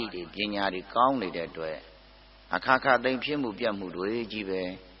မာတိတွေပညာတွေကောင်းနေတဲ့အတွက်အခါခါသိမ့်ဖြစ်မှုပြတ်မှုတွေကြီးပဲ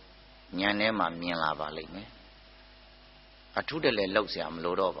ဉာဏ်ထဲမှာမြင်လာပါလိမ့်မယ်အထုတည်းလည်းလောက်เสียမ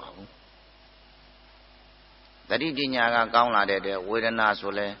လို့တော့ပါဘူးတတိပညာကကောင်းလာတဲ့အတွက်ဝေဒနာ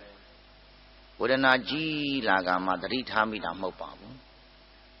ဆိုလဲဝေဒနာကြီးလာကမှတတိထားမိတာမဟုတ်ပါဘူး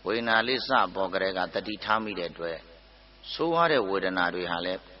ဝေဒနာလေးစပေါ်ကြတဲ့ကတတိထားမိတဲ့အတွက်ဆိုးရတဲ့ဝေဒနာတွေဟာလ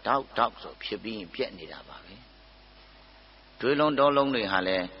ည်းတောက်ဆိုဖြစ်ပြီးပြက်နေတာပါပဲတွေးလုံးတောလုံးတွေဟာလ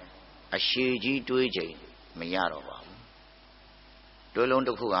ည်းအရှိကြီးတွေးချိန်မရတော့ပါဘူးတွေးလုံးတ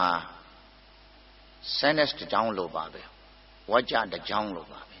စ်ခုဟာ SNS တစ်ကြောင်းလို့ပါပဲဝါကြတစ်ကြောင်းလို့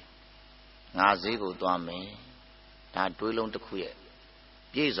ပါပဲငါဈေးကိုသွားမယ်ဒါတွေးလုံးတစ်ခုရဲ့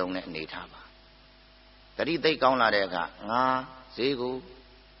ပြည့်စုံတဲ့အနေထားပါတတိသိကောင်းလာတဲ့အခါငါဈေးကို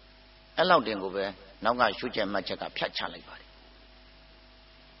အဲ့လောက်တင်ကိုပဲနောက်ကရှုချက်မှတ်ချက်ကဖြတ်ချလိုက်ပါတယ်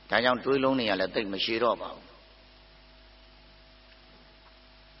ဒါကြောင့်တွေးလုံးတွေကလည်းသိမရှိတော့ပါဘူး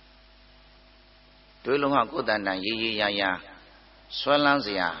တွေးလုံးကကိုယ်တန်တန်ရေးရဆွဲလန်းစ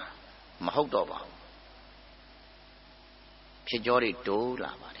ရာမဟုတ်တော့ပါဘူးဖြစ်ကြောတွေတိုး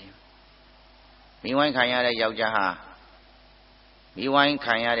လာပါတယ်မိဝိုင်းခံရတဲ့ယောက်ျားဟာမိဝိုင်း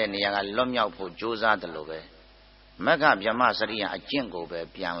ခံရတဲ့နေရာကလွတ်မြောက်ဖို့ကြိုးစားတယ်လို့ပဲမက္ခဗြဟ္မစရိယအကျင့်ကိုပဲ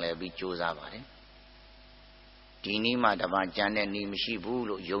ပြန်လဲပြီးကြိုးစားပါတယ်ဒီနည်းမှတပါးကြံတဲ့နည်းမရှိဘူး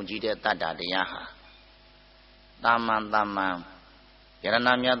လို့ယုံကြည်တဲ့တတ္တတရားဟာတာမန်ယရဏ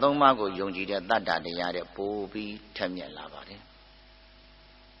မြတ်သုံးပါးကိုယုံကြည်တဲ့တတ္တတရားတဲ့ပိုးပြီးထက်မြက်လာပါတယ်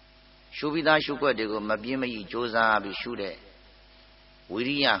ရှုပြီးသားရှုွက်တွေကိုမပြင်းမကြီးကြိုးစားပြီးရှုတဲ့ဝိ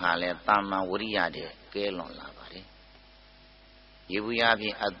ရိယဟာလည်းတာမန်ဝိရိယတဲ့ကဲလွန်လာပါတယ်ယေဘူးရဖြ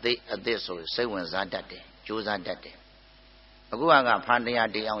င့်အသစ်ဆိုစိတ်ဝင်စားတတ်တယ်ကြိုးစားတတ်တယ်အခုကဖန်တရား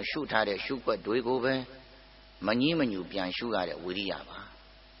တရားရှုထားတဲ့ရှုွက်တွေကိုပဲမငြင်းမညူပြန်ရှုရတဲ့ဝိရိယပါ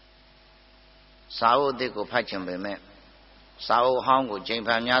စာအုပ်အသစ်ကိုဖတ်ချင်ပေမဲ့စာအုပ်ဟောင်းကိုချိန်ပ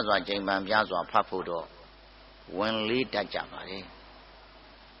န်များစွာဖတ်ဖို့တော့ဝင်လေးတတ်ကြပါလေ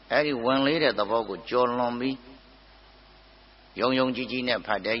အဲ့ဒီဝင်လေးတဲ့သဘောကိုကြော်လွန်ပြီးယုံကြည်နဲ့ဖ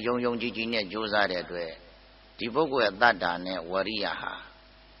တ်တယ်ယုံကြည်နဲ့ကြိုးစားတဲ့အတွက်ဒီပုဂ္ဂိုလ်ရဲ့တတ္တာနဲ့ဝရိယဟာ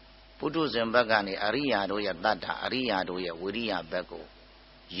ပုထုဇဉ်ဘက်ကနေအရိယာတို့ရဲ့တတ္တာအရိယာတို့ရဲ့ဝိရိယဘက်ကို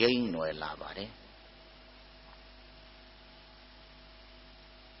ရိမ့်နွယ်လာပါတယ်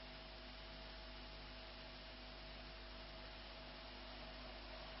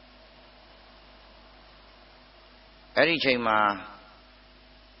အဲ့ဒီချိန်မှာ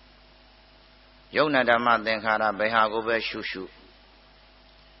ယုံနာဓမ္မသင်္ခါရဘယ်ဟာကိုပဲရှု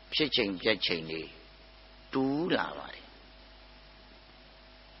ဖြစ်ချိန်ပြက်ချိန်တွေ တူးလာပါတယ်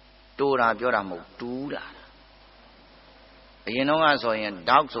တိုးတာပြောတာမဟုတ်တူးလာတာအရင်တော့ကဆိုရင်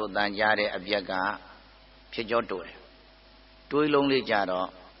ဒေါက်ဆိုတန်ကြားတဲ့အပြက်ကဖြစ်ကြောတိုးတယ်တွေးလုံးလေးကြတော့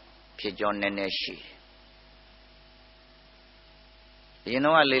ဖြစ်ကြောနည်းနည်းရှိတယ်အရင်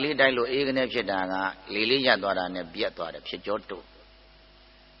တော့ကလေလေးတိုက်လို့အေးကနေဖြစ်တာကလေလေးရပ်သွားတာနဲ့ပြက်သွားတယ်ဖြစ်ကြောတိုး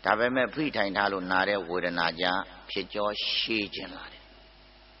ဒါပေမဲ့ဖိထိုင်ထားလို့နာတဲ့ဝေဒနာကြဖြစ်ကြောရှည်ခြင်းလာတယ်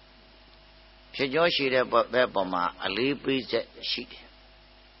ဖြစ်ကြောရှည်တဲ့ဘက်ပေါ်မှာအလေးပေးချက်ရှိတယ်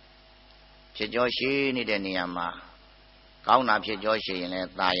ဖြစ်ကြောရှည်နေတဲ့နေရာမှာကောင်းတာဖြစ်ကြောရှည်ရင်လည်း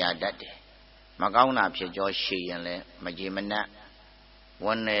ตาရတတ်တယ်မကောင်းတာဖြစ်ကြောရှည်ရင်လည်းမကြည်မနက်ဝ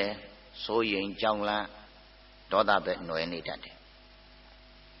န်းနေစိုးရင်ကြောက်လန့်ဒေါသပဲຫນွယ်နေတတ်တယ်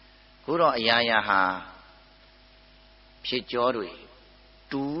ခုတော့အရာရာဟာဖြစ်ကြောတွေ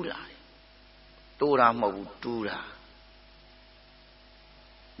တူးလာတယ်တိုးတာမဟုတ်ဘူးတူးတာ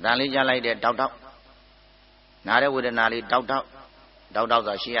ဒါလေးကြားလိုက်တဲ့တောက်တောက်နားတဲ့ဝေဒနာလေးတောက်တောက်တောက်တောက်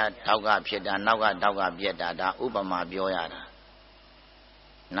ဆိုရှေ့ကတောက်ကဖြစ်တာနောက်ကတောက်ကပြက်တာဒါဥပမာပြောရတာ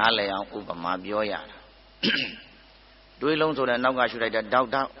နားလည်အောင်ဥပမာပြောရတာတွေးလုံးဆိုတဲ့နောက်ကရှုလိုက်တဲ့တောက်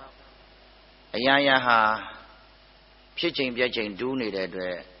တောက်အရာရာဟာဖြစ်ချိန်ပြက်ချိန်တူးနေတဲ့အတွ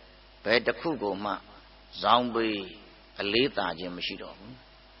က်ဘယ်တစ်ခုကိုမှဇောင်းပေးအလေးသာခြင်းမရှိတော့ဘူး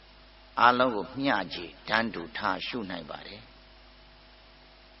အလုံးကိုမျှကြည့်တန်းတူထားရှုနိုင်ပါတယ်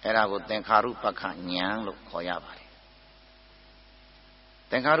အဲ့ဒါကိုသင်္ခါရုပ္ပခဉာဏ်လို့ခေါ်ရပါတယ်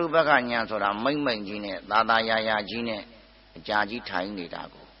သင်္ခါရုပ္ပခဉာဏ်ဆိုတာမိမ့်မိန်ကြီးနဲ့သာသာယာယာကြီးနဲ့အကြာကြီးထိုင်နေတာ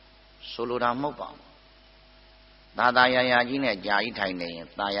ကိုဆိုလိုတာမဟုတ်ပါဘူးသာသာယာယာကြီးနဲ့အကြာကြီးထိုင်နေရင်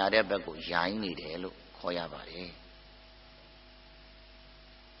သာယာတဲ့ဘက်ကိုယာယီနေတယ်လို့ခေါ်ရပါတယ်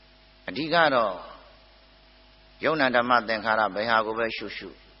အဓိကတော့ယုံနာဓမ္မသင်္ခါရဘယ်ဟာကိုပဲရှုရှု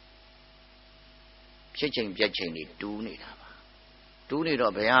ဖြစ်ချိန်ပြက်ချိန်တွေတူးနေတာပါတူးနေ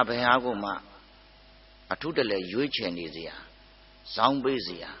တော့ဘယ်ဟာကိုမှအထုတလဲရွေးချယ်နေစရာဇောင်းပေးစ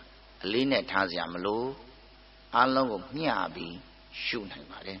ရာအလေးနဲ့ထားစရာမလိုအလုံးကိုမျှပြီးရှုနိုင်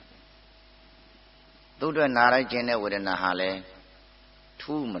ပါတယ်သူ့အတွက်နာလိုက်ခြင်းတဲ့ဝေဒနာဟာလည်း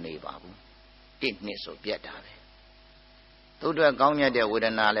ထူးမနေပါဘူးတစ်နှစ်ဆိုပြက်တာပဲသူ့အတွက်ကောင်းမြတ်တဲ့ဝေဒ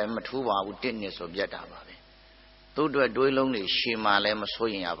နာလည်းမထူးပါဘူးတစ်နှစ်ဆိုပြက်တာပါပဲသူ့အတွက်တွေးလုံးတွေရှည်မှလည်းမ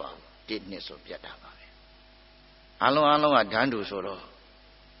စိုးရင်ရပါဘူးတစ်နှစ်ဆိုပြက်တာပါပဲအလုံးကဓာန်တူဆိုတော့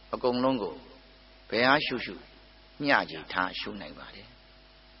အကုန်လုံးကိုဘယ်အားရှုရှုမျှကြည်ထားရှုနိုင်ပါတယ်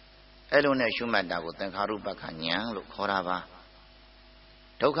အဲ့လိုနဲ့ရှုမှတ်တာကိုသင်္ခါရုပ္ပခဉာဏ်လို့ခေါ်တာပါ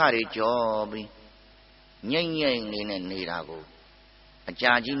ဒုက္ခတွေကြောပြီးငြိမ့်ငြိမ့်လေးနဲ့နေတာကိုအ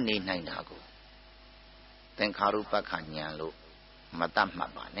ကြာကြီးနေနိုင်တာကိုသင်္ခါရုပ္ပခဉာဏ်လို့မတတ်မှ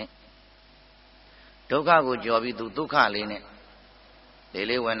တ်ပါနဲ့ဒုက္ခကိုကြောပြီးသူဒုက္ခလေးနဲ့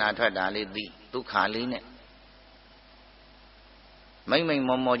လေးဝေနာထွက်တာလေးသိဒုက္ခလေးနဲ့မိမ့်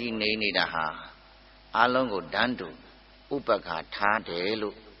မောကြီးနေနေတာဟာအလုံးကိုဓာန်တူဥပက္ခထားတယ်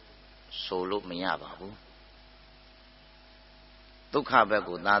လို့ဆိုလို့မရပါဘူးဒုက္ခဘက်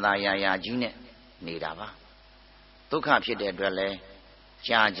ကိုသာသာယာကြီးနဲ့နေတာပါဒုက္ခဖြစ်တဲ့အတွက်လဲ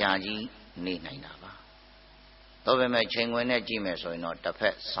ကြာကြီးနေနိုင်တာပါတော့ပေမဲ့ချိန်ဝင်နဲ့ကြည့်မယ်ဆိုရင်တော့တစ်ဖ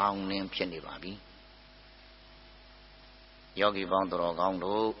က်ဆောင်းနှင်းဖြစ်နေပါပြီယောဂီပေါင်းတော်ကောင်း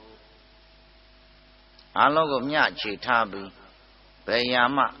တို့အလုံးကိုမျှချေထားပြီးဘယ်ရာ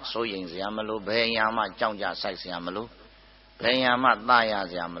မှစိုးရိမ်စရာမလိုဘယ်ရာမှကြောက်ကြဆိုင်စရာမလိုဘယ်ရာမှသာရ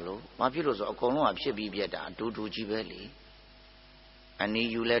စရာမလိုဘာဖြစ်လို့ဆိုအကုန်လုံးကဖြစ်ပြီးပြက်တာအတူတူကြီးပဲလေအနီ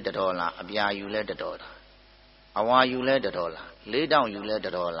ယူလဲတတော်လားအပြာယူလဲတတော်လားအဝါယူလဲတတော်လားလေးတောင်ယူလဲတ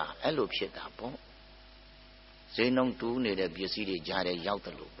တော်လားအဲ့လိုဖြစ်တာပေါ့ဈေးနှုန်းတူးနေတဲ့ပစ္စည်းတွေကြားထဲရောက်တ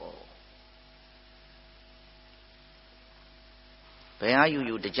ယ်လို့ပေါ့ဘယ်အား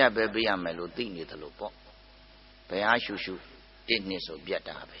ယူတကြက်ပဲပေးရမယ်လို့သိနေတယ်လို့ပေါ့ဘယ်အားရှုတစ်နှစ်ဆိုပြတ်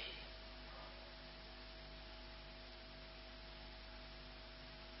တာပဲ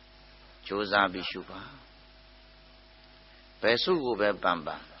ကြိုးစားပြီးရှုပါဘယ်စုကိုပဲပန်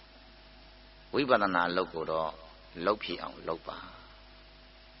ဝိပဿနာလုပ်ကိုတော့လုပ်ဖြစ်အောင်လုပ်ပါ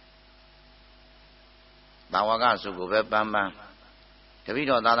ဘာဝကစုကိုပဲပန်တပိ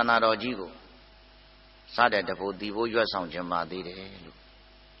တော့သာသနာတော်ကြီးကိုစတဲ့တဖို့တီဖို့ရွတ်ဆောင်ခြင်းပါသေးတယ်လို့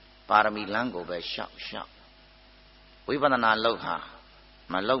ပါရမီလမ်းကိုပဲရှောက်ဝိပဿနာလုပ်ဟာ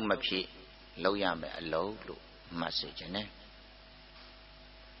မလုပ်မဖြစ်လုပ်ရမယ်အလုပ်လို့မှတ်စေခြင်းနဲ့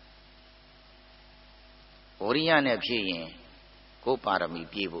ဝိရိယနဲ့ဖြစ်ရင်ကိုယ်ပါရမီ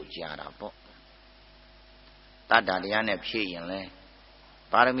ပြည့်ဖို့ကြာတာပေါ့တတ္တတရားနဲ့ဖြစ်ရင်လဲ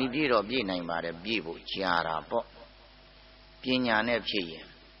ပါရမီပြည့်တော့ပြည့်နိုင်ပါတယ်ပြည့်ဖို့ကြာတာပေါ့ပညာနဲ့ဖြစ်ရင်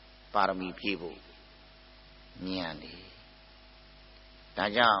ပါရမီပြည့်ဖို့ညံ့တယ်ဒါ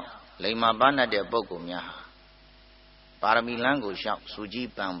ကြောင့်လိမ္မာပါဏတ်တဲ့ပုဂ္ဂိုလ်များဟာပါရမီလမ်းကိုလျှောက်စူကြီး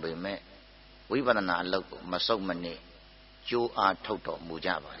ပန်ပေမဲ့ဝ ဝိပဿနာအလုပ်ကိုမစုပ်မနစ်ကြိုးအားထုတ်တော်မူကြ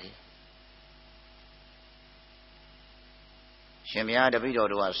ပါလေရှင်ဘုရားတပည့်တော်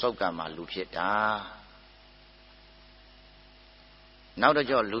တို့ကစုပ်ကံမှာလူဖြစ်တာနောက်တော့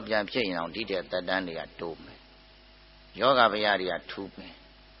ကြောလူပြန်ဖြစ်ရင်အောင်ဒီတဲ့သက်တမ်းတွေကတိုးမယ်ယောဂဗျာတွေကထူးမယ်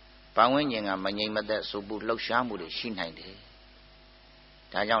ပတ်ဝန်းကျင်ကမငြိမ်မသက်စူပူလှုပ်ရှားမှုတွေရှိနိုင်တယ်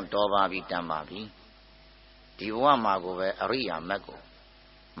ဒါကြောင့်တော်ပါပြီတန်ပါပြီဒီဘဝမှာကိုပဲအရိယာမက်ကို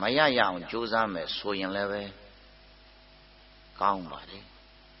မရရအောင်ကြိုးစားမယ်ဆိုရင်လည်းပဲကောင်းပါလေ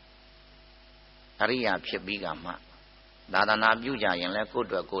အရိယာဖြစ်ပြီးကမှသာသနာပြုကြရင်လည်းကိုယ့်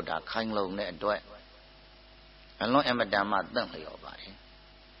အတွက်ကိုယ်တာခိုင်လုံတဲ့အတွက်အလွန်အမတန်မှသင့်လျော်ပါတယ်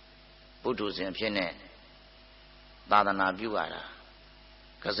ပုထုဇဉ်ဖြစ်နဲ့သာသနာပြုရတာ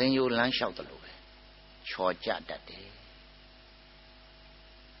ကစင်ယိုလမ်းလျှောက်တယ်လို့ပဲချော်ကြတတ်တယ်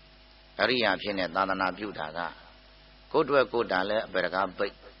အရိယာဖြစ်နဲ့သာသနာပြုတာကကိုယ့်အတွက်ကိုယ်တာလည်းအပေတကားပိ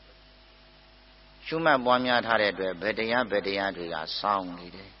တ်ရှုမှတ်ပွားများထားတဲ့အတွက်ဘယ်တရားတွေကစောင်းနေ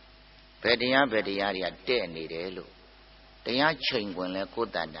တယ်ဘယ်တရားတွေကတဲ့နေတယ်လို့တရားချိန်ခွင်လဲကိုယ်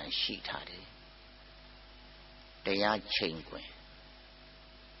တန်တန်ရှိထားတယ်တရားချိန်ခွင်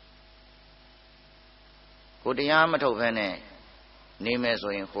ကိုတရားမထုတ်ဖဲနဲ့နေမယ်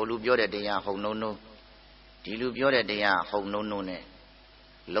ဆိုရင်ဟိုလူပြောတဲ့တရားဟုတ်နှုံနှုံဒီလူပြောတဲ့တရားဟုတ်နှုံနှုံနဲ့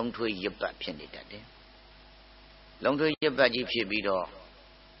လုံးထွေးရစ်ပတ်ဖြစ်နေတတ်တယ်လုံးထွေးရစ်ပတ်ကြီးဖြစ်ပြီးတော့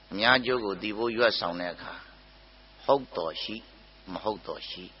အများကျိုးကိုတည်ဖို့ရွတ်ဆောင်တဲ့အခါဟုတ်တော်ရှိမဟုတ်တော်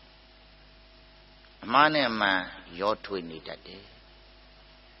ရှိအမှားနဲ့အမှန်ရောထွေးနေတတ်တယ်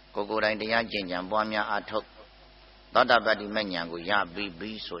ကိုယ်တိုင်တရားကျင့်ကြံပွားများအားထုတ်သောတာပတ္တိမဉ္ဇဉ်ကိုရ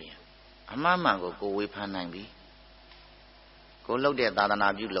ပြီးဆိုရင်အမှားမှန်ကိုဝေဖန်နိုင်ပြီကိုလုပ်တဲ့သာသနာ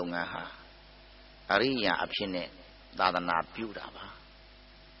ပြုလုပ်ငန်းဟာအရိယာအဖြစ်နဲ့သာသနာပြုတာပါ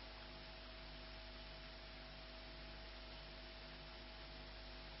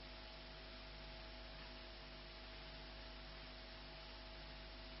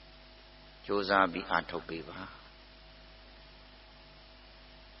ကြိုးစားပြီးအားထုတ်ပေးပါ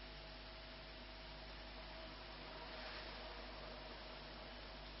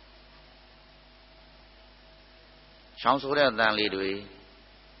ချောင်းဆိုတဲ့အတန်လေးတွေ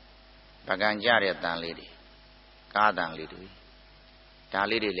ပကံကြတဲ့အတန်လေးတွေကားတန်လေးတွေဒါ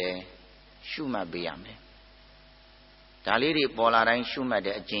လေးတွေလည်းရှုမှတ်ပေးရမယ်ဒါလေးတွေပေါ်လာတိုင်းရှုမှတ်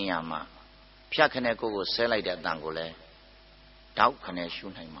တဲ့အကျင့်ရမှာဖြတ်ခနဲ့ကိုဆဲလိုက်တဲ့အတန်ကိုလည်းတောက်ခနဲ့ရှု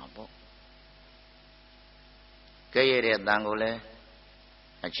နိုင်မှာပေါ့ကဲရတဲ့အတန်ကိုလည်း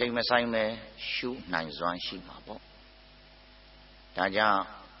အချိန်မဆိုင်ပဲရှုနိုင်စွမ်းရှိမှာပေါ့ဒါကြောင့်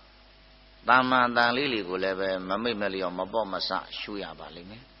တာမန်တန်လေးတွေကိုလည်းပဲမမိတ်မလျော်မပေါ့မဆရှုရပါလိမ့်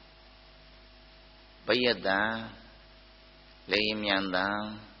မယ်ပယတံလေရင်မြန်တံ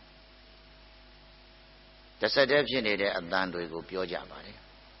တစ်ဆက်တည်းဖြစ်နေတဲ့အတန်တွေကိုပြောကြပါတယ်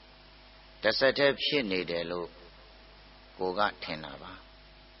တစ်ဆက်တည်းဖြစ်နေတယ်လို့ကိုကထင်တာပါ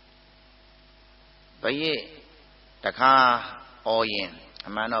ပယတခါအော်ရင်အ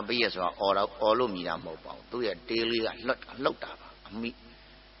မှန်တော့ပယဆိုတာအော်လို့မြည်တာမဟုတ်ပါဘူးသူ့ရဲ့တေးလေးကလှုပ်တာပါအမိ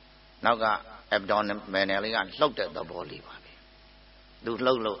နောက်က abdominal လေးကလှုပ်တဲ့သဘောလေးပါပဲသူ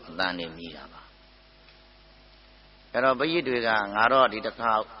လှုပ်လို့အတန်နေမြည်တာပါအဲ့တော့ပရိတွေကငါတော့ဒီတစ်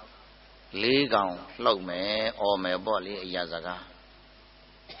ခါ၄ကောင်လှုပ်မယ်အော်မယ်ပေါ့လေအရာစကား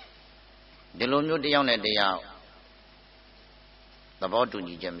ဒီလိုမျိုးတယောက်နဲ့တယောက်သဘောတူ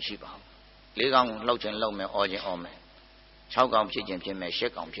ညီချက်မရှိပါဘူး၄ကောင်လှုပ်ခြင်းလှုပ်မယ်အော်ခြင်းအော်မယ်၆ကောင်ဖြစ်ခြင်းဖြစ်မယ်၈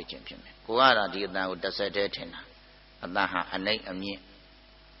ကောင်ဖြစ်ခြင်းဖြစ်မယ်ကိုကတော့ဒီအတန်ကိုတစ်ဆက်တည်းထင်တာအတန်ဟာအနှိမ့်အမြင့်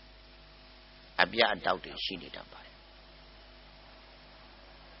အပြအတောက်တွေရှိနေတတ်ပါတယ်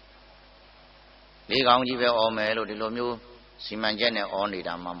၄ကောင်ကြီးပဲအော်မယ်လို့ဒီလိုမျိုးစီမံချက်နဲ့အော်နေ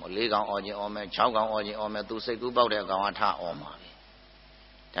တာမှမဟုတ်၄ကောင်အော်ခြင်းအော်မယ်၆ကောင်အော်ခြင်းအော်မယ်သူစိတ်ကူးပေါက်တဲ့ကောင်ကထအော်မှာပဲ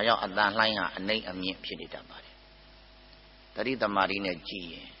ဒါကြောင့်အတန်လှိုင်းဟာအနှိမ့်အမြင့်ဖြစ်နေတတ်ပါတယ်တတိသမารီနဲ့ကြည်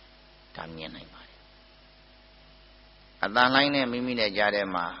ရင်ဒါမြင်နိုင်ပါတယ်အတန်လှိုင်းနဲ့မိမိနဲ့ကြားထဲ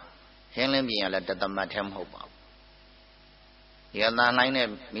မှာဟင်းလင်းပြင်ရလဲတသမတ်ထဲမဟုတ်ပါဘူးဒီအတန်လှိုင်းနဲ့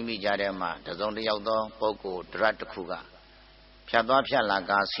မိမိကြားထဲမှာတစုံတစ်ယောက်သောပုဂ္ဂိုလ်ဒရတ်တစ်ခုကဖြတ်သွားဖြတ်လာ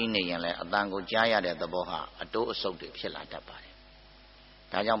ကားစီးနေရင်လည်းအတန်ကိုကြားရတဲ့သဘောဟာအတိုးအဆုပ်တွေဖြစ်လာတတ်ပါတယ်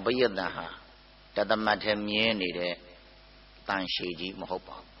ဒါကြောင့်ပရိယတန်ဟာတသမတ်ထဲမြင်နေတဲ့တန်ရှည်ကြီးမဟုတ်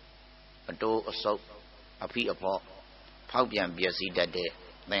ပါဘူးအတိုးအဆုပ်အဖိအဖော့ဖောက်ပြန်ပျက်စီးတတ်တဲ့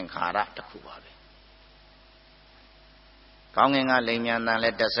သင်္ခါရတစ်ခုပါပဲကောင်းငင်ကလိမ်မြန်တန်လဲ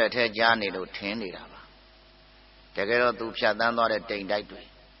တစ်ဆက်ထဲကြားနေလို့ထင်နေတာပါတကယ်တော့သူဖြတ်တန်းသွားတဲ့တိမ်တိုက်တွေ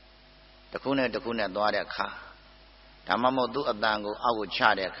တစ်ခုနဲ့တစ်ခုနဲ့သွားတဲ့အခါဒါမှမဟုတ်သူ့အတန်ကိုအောက်ကိုချ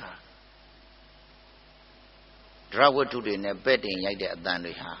တဲ့အခါဒရဝတ္ထုတွေနဲ့ပဲ့တင်ရိုက်တဲ့အတန်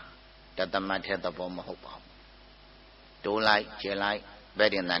တွေဟာတသမတ်ထဲသဘောမဟုတ်ပါဘူးတိုးလိုက်ကျဲလိုက်ပဲ့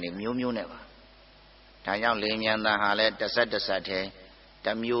တင်တန်တွေမျိုးမျိုးနဲ့ပါ ဒါကြောင့်လေမြန်တန်ဟာလည်းတစ်ဆက်တစ်ဆက်တည်းတ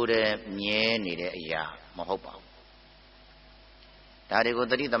စ်မျိုးတည်းမြဲနေတဲ့အရာမဟုတ်ပါဘူးဒါတွေကို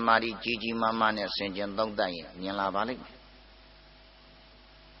သတိသမာဓိကြီးကြီးမားမားနဲ့ဆင်ခြင်သုံးသပ်ရင်မြင်လာပါလိမ့်မယ်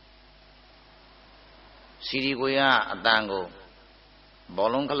စီဒီကိုရအတန်ကိုဘော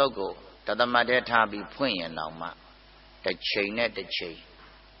လုံးခလုတ်ကိုတသမတ်တည်းထားပြီးဖွင့်ရင်တော့မှတစ်ချိန်နဲ့တစ်ချိန်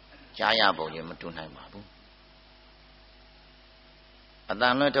ကြားရပုံရင်မတူနိုင်ပါဘူးအတ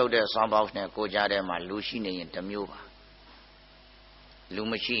န်လွှတ်ထုတ်တဲ့ sound box နဲ့ကိုကြားထဲမှာလူရှိနေရင်တစ်မျိုးပါလူ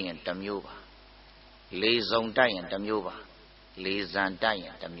မရှိရင်တစ်မျိုးပါလေစုံတိုက်ရင်တစ်မျိုးပါလေစံတိုက်ရ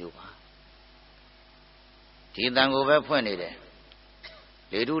င်တစ်မျိုးပါဒီတန်ကိုပဲဖွင့်နေတယ်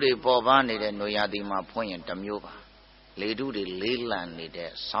လေထုတွေပေါ်ပါနေတဲ့နွေရာသီမှာဖွင့်ရင်တစ်မျိုးပါလေထုတွေလေးလံနေတဲ့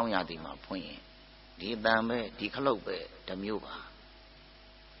ဆောင်းရာသီမှာဖွင့်ရင်ဒီတန်ပဲဒီခလုတ်ပဲတစ်မျိုးပါ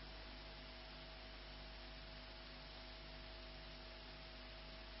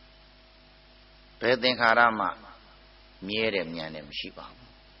ဘယ်သင်္ခါရမှမြဲတယ်မြန်တယ်မရှိပါဘူး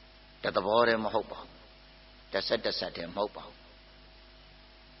တသဘောတည်းမဟုတ်ပါဘူးတစ်ဆက်တစ်ဆက်တည်းမဟုတ်ပါဘူး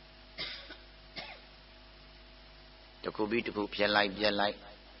တစ်ခုပြီးတစ်ခုပြက်လိုက်ပြက်လိုက်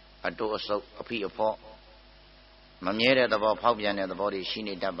အတိုးအဆုပ်အဖိအဖော့မမြဲတဲ့သဘောဖောက်ပြန်တဲ့သဘောတွေရှိ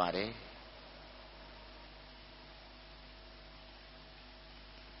နေတတ်ပါတယ်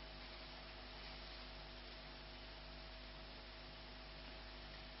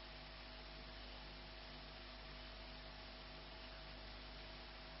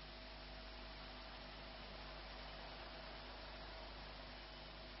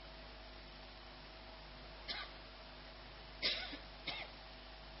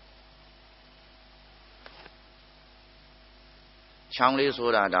ချောင်းလေးဆို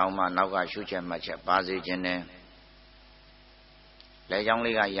တာတောင်မှနောက်ကရှုချက်မှတ်ချက်ပါစေခြင်းနဲ့လက်ချောင်း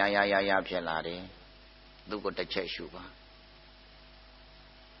လေးကရာဖြစ်လာတယ်သူ့ကိုတစ်ချက်ရှုပါ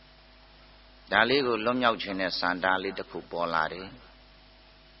ဒါလေးကိုလွတ်မြောက်ခြင်းနဲ့စန္ဒာလေးတစ်ခုပေါ်လာတယ်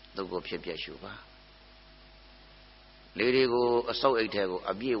သူ့ကိုဖြစ်ပြရှုပါလေးတွေကိုအစုပ်အိတ်ထဲကို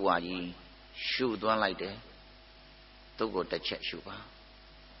အပြည့်ဝကြီးရှုသွန်းလိုက်တယ်သူ့ကိုတစ်ချက်ရှုပါ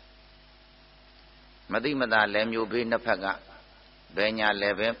မသိမသာလက်မျိုးဘေးနှစ်ဖက်ကဘယ်ညာလဲ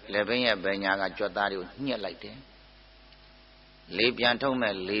ဘင်းရဲ့ဘယ်ညာကကြွက်သားတွေကိုညှက်လိုက်တယ်လေပြန်ထုတ်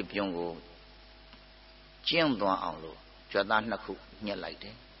မဲ့လေပြုံးကိုကျင်းသွားအောင်လို့ကြွက်သားနှစ်ခုညှက်လိုက်တ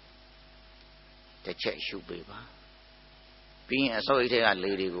ယ်တစ်ချက်ရှုပေးပါပြီးရင်အစိုးရထဲက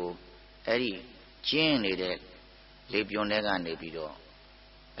လေတွေကိုအဲ့ဒီကျင်းနေတဲ့လေပြုံးထဲကနေပြီးတော့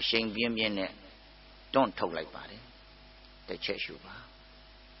အရှိန်ပြင်းပြင်းနဲ့တွန့်ထုတ်လိုက်ပါတယ်တစ်ချက်ရှုပါ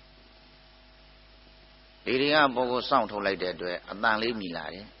လေတွေကပေါ်ကိုစောင့်ထုတ်လိုက်တဲ့အတွက်အတန်လေးမြည်လာ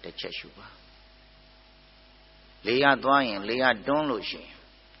တယ်တစ်ချက်ရှုပါလေရသွားရင်လေရတွန်းလို့ရှိရင်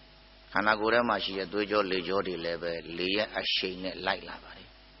ခန္ဓာကိုယ်ထဲမှာရှိတဲ့သွေးကြောလေကြောတွေလည်းပဲလေရဲ့အရှိန်နဲ့လိုက်လာပါတယ်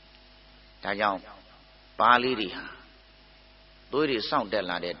ဒါကြောင့်ပါးလေးတွေဟာသွေးတွေစောင့်တက်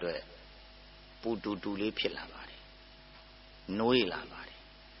လာတဲ့အတွက်ပူတူတူလေးဖြစ်လာပါတယ်နှွေးလာပါတယ်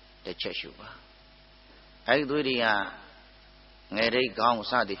တစ်ချက်ရှုပါအဲဒီသွေးတွေကငယ်ရိတ်ကောင်း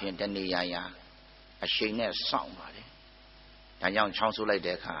စသည်ဖြင့်တနေရာအရှိန်နဲ့စောင့်ပါတယ်ဒါကြောင့်ချောင်းဆူလိုက်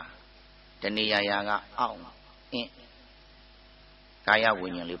တဲ့အခါတနေရာကအောင့်အင်းကာယဝိ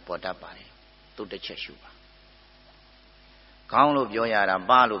ညာဉ်လေးပေါ်တတ်ပါတယ်သူတစ်ချက်ရှုပါခေါင်းလို့ပြောရတာ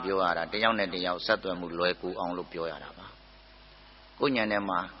ပါလို့ပြောရတာတယောက်နဲ့တယောက်ဆက်သွယ်မှုလွယ်ကူအောင်လို့ပြောရတာပါကိုယ်ဉာဏ်ထဲ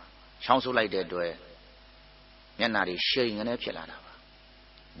မှာချောင်းဆူလိုက်တဲ့အတွက်မျက်နှာတွေရှိန်ကနေဖြစ်လာတာပါ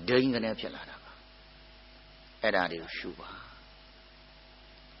ဒိန်းကနေဖြစ်လာတာပါအဲ့ဒါတွေကိုရှုပါ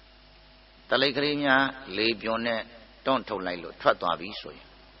တလိတ်ကလေးများလေပြုံနဲ့တွန့်ထုတ်လိုက်လို့ထွက်သွားပြီဆိုရင်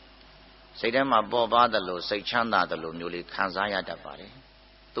စိတ်ထဲမှာပေါ်ပါသလိုစိတ်ချမ်းသာသလိုမျိုးလေးခံစားရတတ်ပါတယ်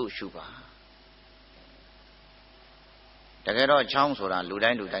သူ့ရှုပါတကယ်တော့ချောင်းဆိုတာလူ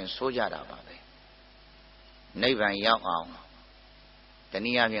တိုင်းဆိုးကြတာပါပဲနိဗ္ဗာန်ရောက်အောင်တန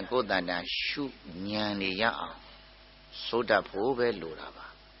ည်းအားဖြင့်ကိုယ်တန်တန်ရှုဉာဏ်နေရအောင်ဆိုးတတ်ဖို့ပဲလိုတာပါ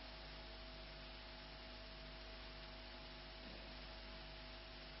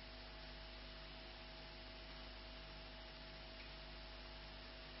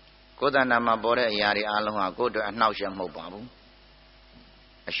ကိုယ်တဏ္ဍာမှာပေါ်တဲ့အရာတွေအလုံးဟာကိုယ်အတွက်အနှောက်အယှက်မဟုတ်ပါဘူး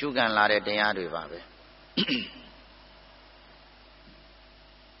အရှုခံလာတဲ့တရားတွေပါပဲ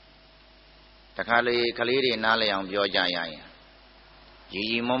တခါလေကလေးတွေနားလည်အောင်ပြောကြရရင်ရီ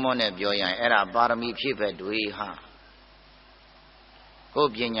မောမောနဲ့ပြောရရင်အဲ့ဒါပါရမီဖြည့်ဘက်တွေဟာကို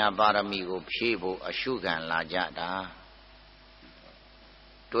ယ်ပညာပါရမီကိုဖြည့်ဖို့အရှုခံလာကြတာ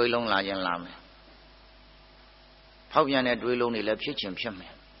တွေးလုံးလာခြင်းလာမယ်ဖောက်ပြန်တဲ့တွေးလုံးတွေလည်းဖြစ်ခြင်းဖြစ်မ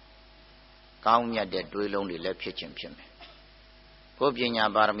ယ်ကောင်းမြတ်တဲ့တွေးလုံးတွေလည်းဖြစ်ခြင်းဖြစ်မယ်ကိုယ်ပညာ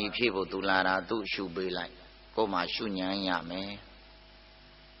ပါရမီဖြည့်ဖို့သူလာတာသူ့ရှုပေးလိုက်ကိုယ်မှရှုဉဏ်ရမယ်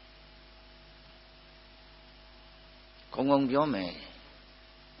Kong Yome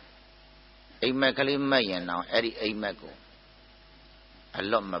a Macali Mayan now, Eddie a Mago. I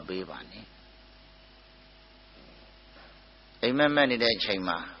love my baby. A man in that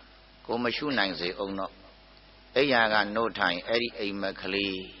chamber, go Mashu nine say, oh no. A yaga no time, Eddie a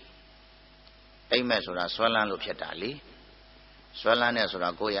Macali. A mesura, Swallan Lupetali. Swallan as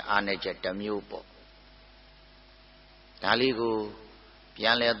Ragoya Arnejet Damupo. Daligo,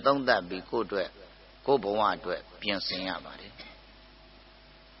 Pianle don't that be good to it. Go Boa to it, Piancing about it.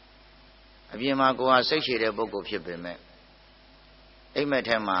 Abima go a satiated book of Pipime. A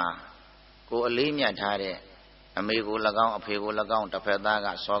metema go a limia tade, amigo lagout, a pego lagout, a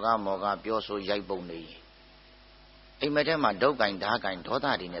pedaga, soga, moga, pioso, yaiboni. A metema doga and daga and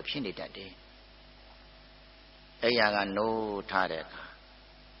tota in a pinny that day. A yaga no tadeka.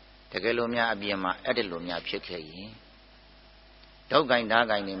 The Galumia Abima, Edelumia Piki. Doga and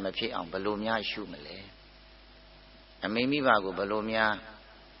daga in a pit on Balumia shumele. A mimi vago Balumia.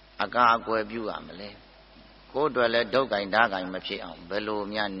 Aga Guebu Amele. Go to a let dog and dog I may on below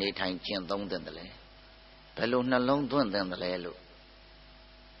me and need time chin don't than the lay. Below no long than the lay.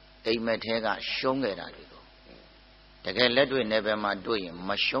 A metega shong it at go. The girl led we never my doing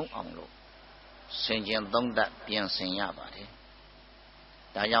must show on low. Singing don't that pian sing yabadi.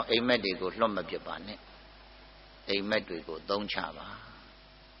 Dayang a medico lumber pibane. A medico don't chava.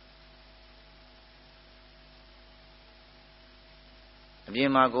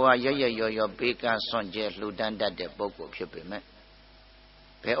 Bimagoa yo bika sonje ludan that the book of Pipime.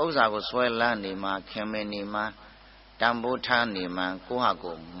 Peoza was well landima, Kemenima, Dambo Tanima,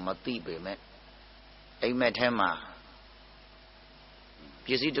 Kohago, Matibe met. A metema.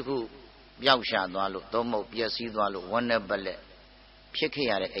 Piesitiku, Yausha Dwalu, Domo, Piesi Dwalu, one ballet.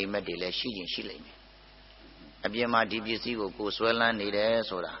 Pikia a medile, she in Shilling. Abima DBC will go swell and need a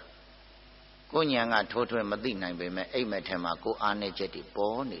soda. Konyanga total Medina be me a metema go anejeti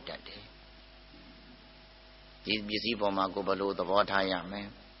born it that day. This busy bomma go below the water yame.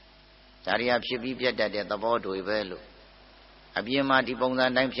 Daria should be better at the board we velo. Abima di bonga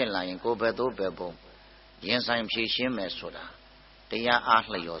nine line go bedo bebo. Yes, I'm shishim soda. They are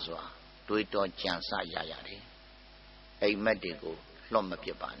ahla yozwa. Do it on chansa yayari. A medico, Loma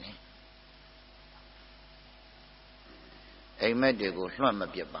Pibane. A medico, Loma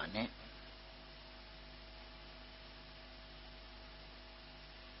Pibane.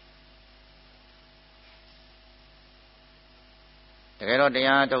 The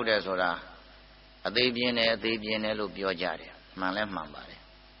Garodia told us, a Dabian Lupio Jari, Malem Mambari.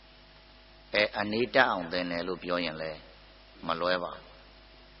 A Anita on the Nelupioyan Le, Maloeva.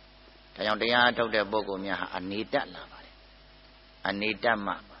 Tayandia told the Bogomia Anita Lavare. Anita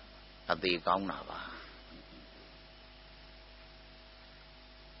Ma, a big Gaunava.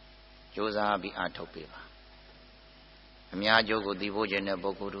 Josa be Atopiva. Amia Jogo Divogene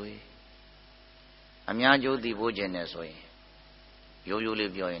Bogurui. Amia Jo Divogene Soy. You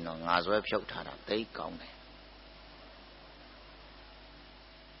live your in on as web shop Tara, they count.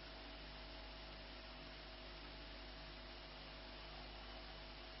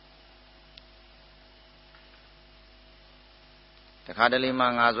 The Cadali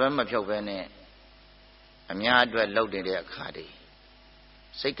Mang as well, my Provene, a miad loaded a cardi.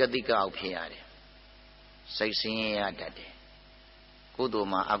 Sakadika out here. Say singing at that day.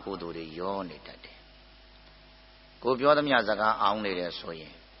 Kuduma Akudu de Yoni that day. Go beyond the Miyazaga only there so ye.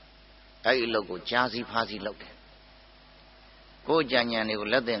 I logo jazzy passy looked. Go Janyan, you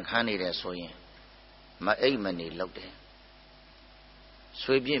let them candy there so ye. My aimany looked.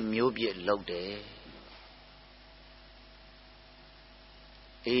 Sweepy mubie looked.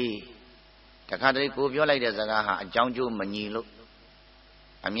 The country go beyond like the Zagaha, a Janju Mani look.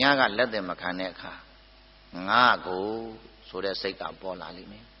 A Miyaga let them a caneka. Nga go, so they say a ball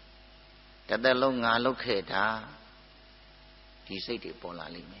alime. That the long allocate. He said it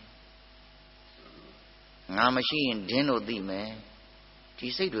Polali me. Nga machine dino di me.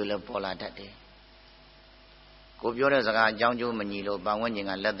 He said will have Pola that day. Go Bioras are Janjo Manilo, but when you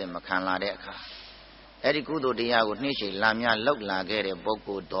let them a canla deca. Erikudo dia would niche Lamia look like a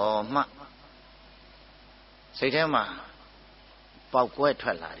Boko Doma. Say Tema Pauque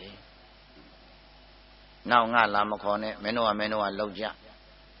Twelari. Now Nga Lamacone, Menoa Loja.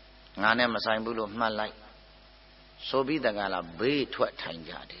 Nane Masambulo Malai. So be the gala bay to a time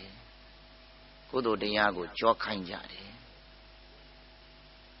jade. Kudo de Yago, Jokain jade.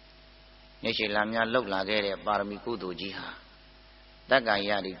 Nishi Lamia look like a Baramikudo jiha. That guy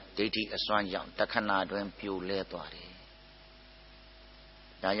yadi, deity a swan young, Takana dwen pew letuari.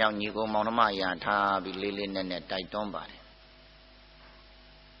 The young Nigo Monamaya, Tabi Lilin and a Taitomba.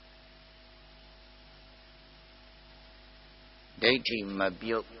 Deity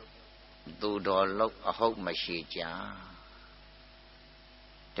Mabuk, Dudo look a hope machija.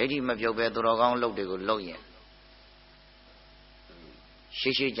 Deity Mabuk, Durogan look the good lawyer.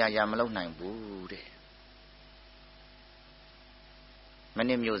 Shishi Jayamalo nine Bude.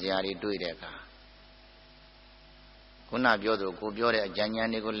 Many museari do it. Kuna Biodo, go Biore,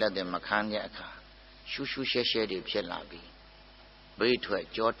 Janyanigo let them Macaniaca. Shushu Sheshe Pielabi. Wait to a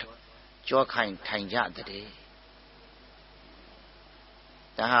Jokine Tanja the day.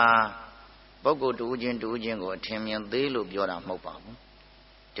 Taha Bogo to Ujin to Ujingo, Timian, they look Yora Mopam.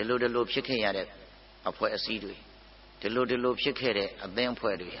 The Ludo Shikayade, a poet Sidui. The Ludo Shikade, a then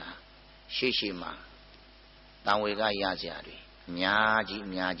poetia. Shishima. Tanwega Yaziari.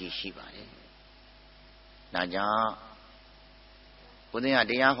 Myaji Shibari. Naja. Within a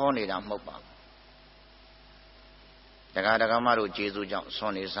day, I hold it on Mopam. The Gadagamaru Jesu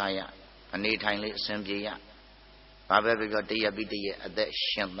Sonny Saya, a neat timely Sembia. Baba got the Yabiti at that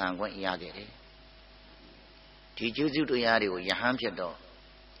Shamban went Yadi. Teach you to Yadi, Yahampiado,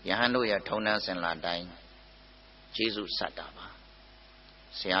 Yahando Yatonas and Ladine, Jesus Sataba.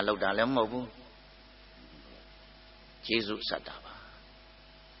 Say hello, Dalamobu, Jesus Sataba.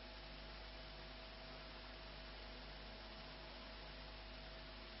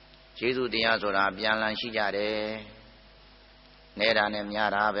 Jesus the Azora, Bialan Shijade, Nedan and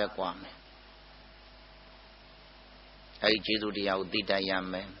Yara Bequame. Ay Jesus the Audita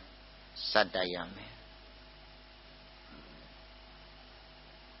Yame, Satayame.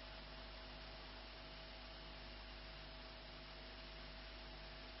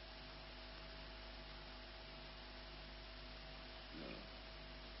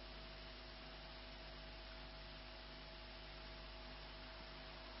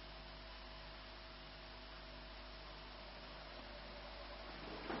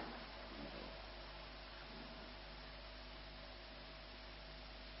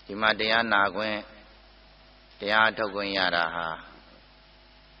 Himadaya Nagwen, Teato Gunyara,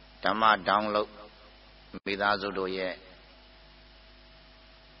 Tama download, Midazudo ye,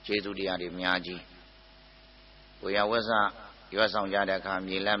 Jesu Diari Miaji. We are was a Yosan Yadaka,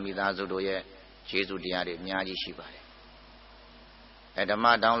 Mila Midazudo ye, Jesu Diari Miaji Shibari. At the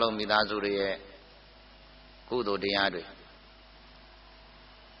Ma download Midazudo ye, Kudo Diari.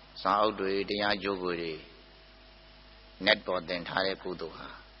 Saudri Dia Joguri, Netbot the entire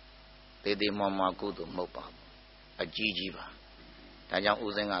Kudoha. They Mama Kudo Mopa, a Gigiva. Tajan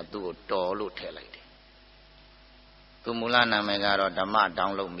Uzenga do Tolu Telite. To Mulana Megaro Dama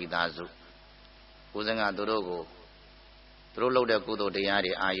download Midazu. Uzenga Durogo. Trollo de Kudo Diari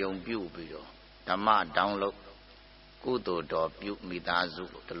Ayon Bu Bio. Dama download Kudo do Bu Midazu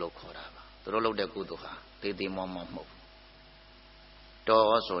the Lokoraba. Trollo de Kudoha. They Mama Mo. Do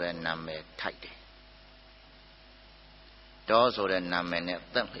also a name tight. Do also a name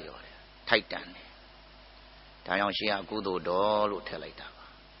Thumpio. Titan. Tayon Shia Gudo Dolo Telita.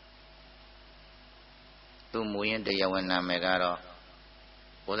 To Muyen de Yawana Megaro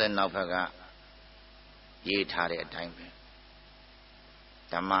was a Napaga Ye Tare at time.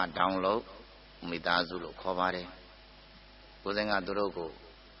 Tama download Midazulo Kovare. Uzenga Drogo,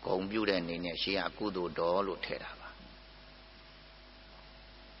 Computer and in Shia Gudo Dolo Teraba.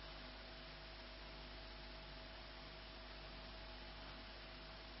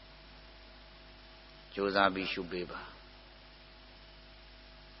 Josabi Shubeba.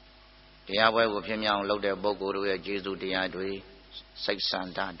 The Yahweh will pin young load their bogo to a Jesu Diadui, Six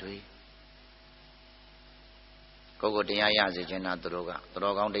Santa Dui. Gogo Diazi Jena Droga,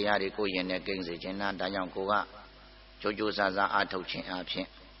 Drogon Diadi Kuyen against the Jena Dayan Goga, Jojo Saza Atochin Apin,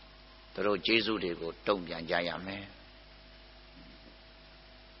 the road Jesu de go, Tobian Jayame.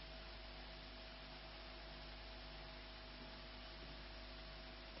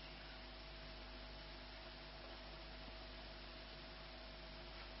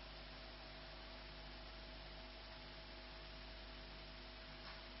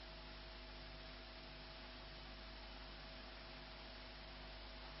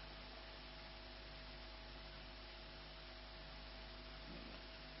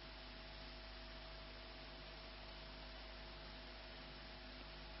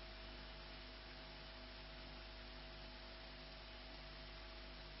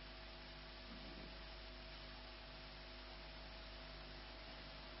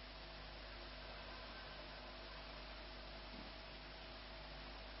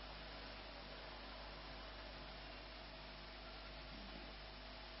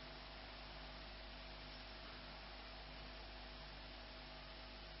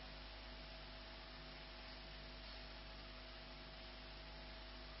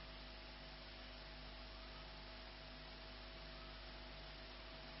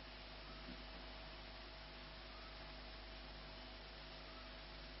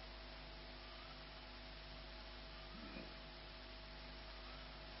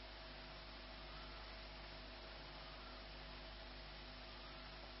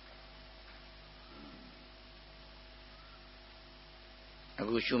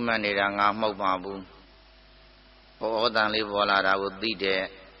 အခုရှုမှတ်နေတာငါမဟုတ်ပါဘူးဟောတန်လေးပေါ်လာတာကိုသိတဲ့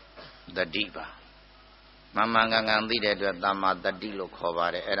တတိပါမှန်မှန်ကန်ကန်သိတဲ့အတွက်သမ္မာတတိလို့ခေါ်ပါ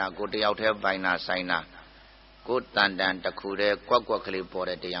တယ်အဲ့ဒါကိုတယောက်တည်းပိုင်နာဆိုင်နာကိုတန်တန်တစ်ခုတည်းကွက်ကွက်ကလေးပေါ်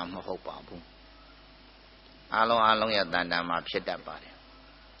တဲ့တရားမဟုတ်ပါဘူးအလုံးရဲ့တန်တန်မှာဖြစ်တတ်ပါတယ်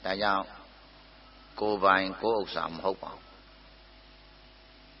ဒါကြောင့်ကိုယ်ပိုင်ကိုယ်ဥစ္စာမဟုတ်ပါဘူး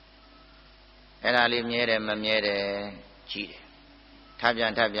အဲ့ဒါလေးမြဲတယ်မမြဲတယ်ကြည့်တယ်ထပ်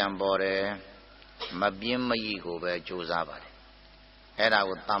ပြန်ပေါ်တယ်မပြင်းမရိကိုပဲကြိုးစားပါတယ်အဲ့ဒါ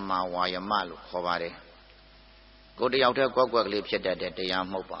ကိုသမ္မာဝါယမလို့ခေါ်ပါတယ်ကိုယ်တယောက်တည်းကွက်ကလေးဖြစ်တတ်တဲ့တရား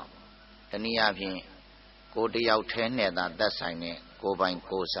မဟုတ်ပါဘူးတနည်းအားဖြင့်ကိုယ်တယောက်တည်းနဲ့သာသက်ဆိုင်တဲ့ကိုယ်ပိုင်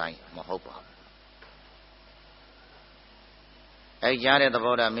ကိုယ်ဆိုင်မဟုတ်ပါဘူးအဲ့ကြားတဲ့သ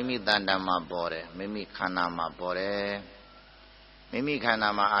ဘောထားမိမိတန်တန်မှာပေါ်တယ်မိမိခန္ဓာမှာပေါ်တယ်မိမိခန္ဓာ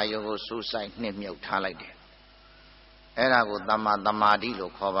မှာအာယုကိုစူးစိုက်နှစ်မြုပ်ထားလိုက်တယ်အဲ့ဒါကိုသမ္မာသမာဓိ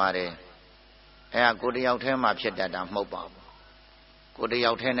လို့ခေါ်ပါတယ်အဲ့ဒါကိုယ်တယောက်တည်းမှာဖြစ်တတ်တာမဟုတ်ပါဘူးကိုယ်တ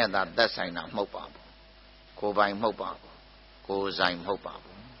ယောက်တည်းနဲ့သာသက်ဆိုင်တာမဟုတ်ပါဘူးကိုယ်ပိုင်မဟုတ်ပါဘူးကိုယ်ဆိုင်မဟုတ်ပါ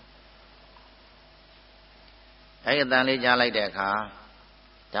ဘူးအဲ့ဒီအတန်လေးကြားလိုက်တဲ့အခါ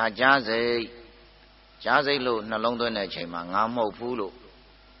ဒါကြားစိတ်လို့နှလုံးသွင်းတဲ့အချိန်မှာငါမဟုတ်ဘူးလို့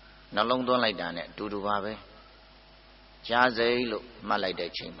နှလုံးသွင်းလိုက်တာနဲ့အတူတူပါပဲကြားစိတ်လို့မှတ်လိုက်တဲ့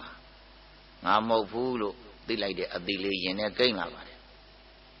အချိန်မှာငါမဟုတ်ဘူးလို့သိလိုက်တဲ့အတိလေးရင်နဲ့ကိမ့်လာပါတယ်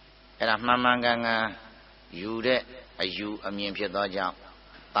အဲ့ဒါမှန်မှန်ကန်ကန်ယူတဲ့အယူအမြင်ဖြစ်သောကြောင့်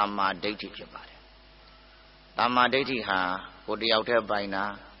သမ္မာဒိဋ္ဌိဖြစ်ပါတယ်သမ္မာဒိဋ္ဌိဟာကိုယ်တယောက်တည်းပိုင်တာ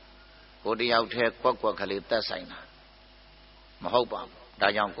ကိုယ်တယောက်တည်းကွက်ကလေးသက်ဆိုင်တာမဟုတ်ပါဘူးဒါ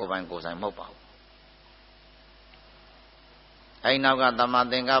ကြောင့်ကိုယ်ပိုင်ကိုယ်ဆိုင်မဟုတ်ပါဘူးအဲ့နောက်ကသမ္မာ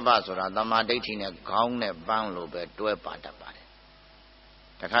သင်္ကပ္ပဆိုတာသမ္မာဒိဋ္ဌိနဲ့ခေါင်းနဲ့ပန်းလို့ပဲတွဲပါတတ်ပါတယ်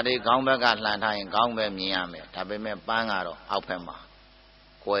တခါတည်းခေါင်းဘက်ကလှန်ထားရင်ခေါင်းပဲမြင်ရမယ်ဒါပေမဲ့ပန်းကတော့အောက်ဘက်မှာ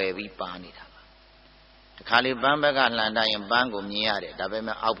ကွယ်ပြီးပါနေတာပါတခါလေပန်းဘက်ကလှန်ထားရင်ပန်းကိုမြင်ရတယ်ဒါပေ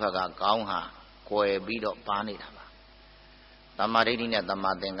မဲ့အောက်ဘက်ကခေါင်းဟာကွယ်ပြီးတော့ပါနေတာပါသမ္မာဒိဋ္ဌိနဲ့သမ္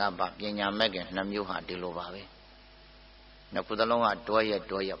မာသင်္ကပ္ပပညာမဲ့ခင်နှစ်မျိုးဟာဒီလိုပါပဲနှစ်ခုသလုံးကတွဲ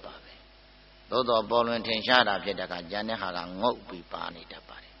ရပါပဲသို့တော်ပေါ်လွင်ထင်ရှားတာဖြစ်တဲ့အခါဉာဏ်နဲ့ဟာကငုတ်ပြီးပါနေတတ်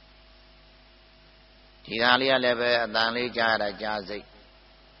ပါတယ်ဒီဟာလေးကလည်းပဲအတန်လေးကြားရတာကြားစိတ်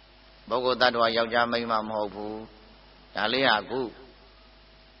ပုဂ္ဂိုလ်တ attva ယောက်ျားမိန်းမမဟုတ်ဘူးဒါလေးဟာအခု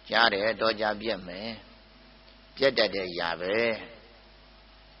ကြားတယ်တော့ကြပြက်မယ်ပြက်တတ်တဲ့ຢာပဲ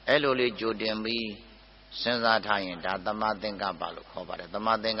အဲ့လိုလေးကြိုတင်ပြီးစဉ်းစားထားရင်ဒါသမ္မာသင်္ကပ္ပလို့ခေါ်ပါတယ်သမ္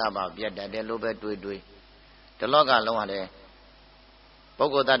မာသင်္ကပ္ပပြက်တတ်တယ်လို့ပဲတွေးဒီလောကလုံးကလည်းပု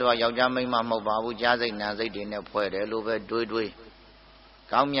ဂ္ဂိုလ်တ attva ယောက်ျားမိန်းမမဟုတ်ပါဘူးကြားစိတ်နာစိတ်တွေနဲ့ဖွဲ့တယ်လို့ပဲတွေး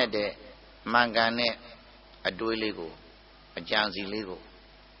ကောင်းမြတ်တဲ့မှန်ကန်တဲ့အတွေးလေးကိုအကြံစီလေးကို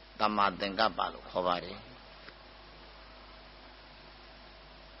သမ္မာသင်္ကပ္ပလို့ခေါ်ပါတယ်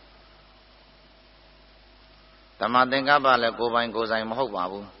သမ္မာသင်္ကပ္ပလည်းကိုယ်ပိုင်ကိုယ်ဆိုင်မဟုတ်ပါ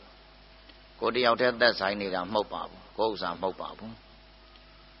ဘူးကိုယ်တယောက်တည်းသက်ဆိုင်နေတာမဟုတ်ပါဘူးကိုယ်ဥစ္စာမဟုတ်ပါဘူး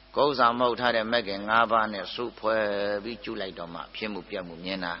ကိုယ်ဥစ္စာမဟုတ်ထားတဲ့မဲ့ခင်၅ပါးနဲ့စုဖွဲ့ပြီးကျူလိုက်တော့မှဖြစ်မှုပြတ်မှုမြ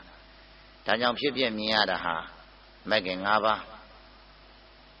င်တာဒါကြောင့်ဖြစ်ပြမြင်ရတာဟာမဲ့ခင်၅ပါး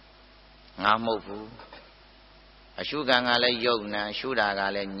ငါမဟုတ်ဘူးအရှုခံကလည်းယုတ်နံရှုတာက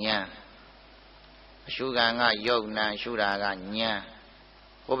လည်းဉာဏ်အရှုခံကယုတ်နံရှုတာကဉာဏ်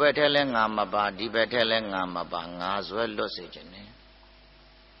ဟိုဘက်ထဲလဲငါမပါဒီဘက်ထဲလဲငါမပါငါဆွဲလွတ်စေခြင်းနဲ့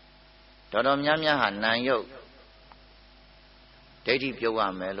တော်များများဟာနာယုတ်ဒိဋ္ဌိပြုတ်ရ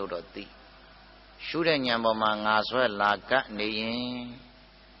မယ်လို့တော့သိရှုတဲ့ဉာဏ်ပေါ်မှာငါဆွဲလာကပ်နေရင်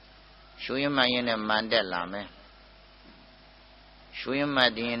ရှုရင်မှရင်နဲ့မှန်တက်လာမယ်ရှုရင်မှ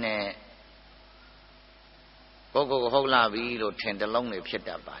တင်းနဲ့ကိုယ်ဟုတ်လာပြီလို့ထင်တလုံးတွေဖြစ်တ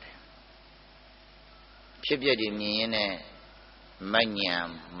တ်ပါတယ်ဖြစ်ပြတွေမြင်ရင်နဲ့မဉဏ်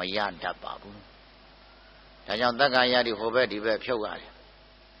မရတတ်ပါဘူးဒါကြောင့်တက္ကာယတိဟိုဘက်ဒီဘက်ဖြုတ်ရတယ်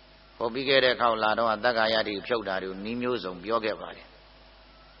ဟိုပြီးခဲ့တဲ့ခေါက်လာတော့တက္ကာယတိဖြုတ်တာတွေနီးမျိုးစုံပြောခဲ့ပါတယ်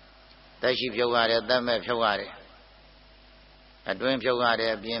တက်ရှိဖြုတ်ရတယ်တက်မဲ့ဖြုတ်ရတယ်အတွင်းဖြုတ်ရတ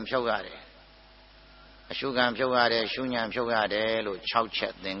ယ်အပြင်ဖြုတ်ရတယ်အရှုခံဖြုတ်ရတယ်ရှုဉဏ်ဖြုတ်ရတယ်လို့6ချ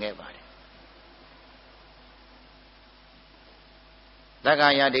က်သင်ခဲ့ပါတယ်တက္ကာ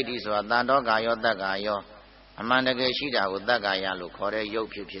ယဒိဋ္ဌိဆိုတာတန်တော်ကာယောတက္ကာယောအမှန်တကယ်ရှိတာကိုတက္ကာယလို့ခေါ်တဲ့ရုပ်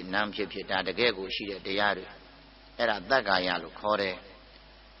ဖြစ်ဖြစ်နာမ်ဖြစ်ဖြစ်ဒါတကယ်ကိုရှိတဲ့တရားတွေအဲ့ဒါတက္ကာယလို့ခေါ်တယ်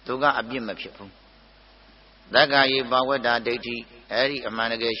သူကအပြစ်မဖြစ်ဘူးတက္ကာယေဘာဝတ္တဒိဋ္ဌိအဲ့ဒီအမှန်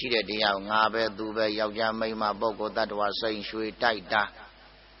တကယ်ရှိတဲ့တရားကိုငါပဲသူပဲယောက်ျားမိန်းမပုဂ္ဂိုလ်တ attva စိန်ရွှေတိုက်တာ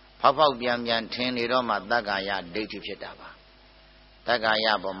ဖောက်ပြန်ထင်နေတော့မှတက္ကာယဒိဋ္ဌိဖြစ်တာပါတက္ကာယ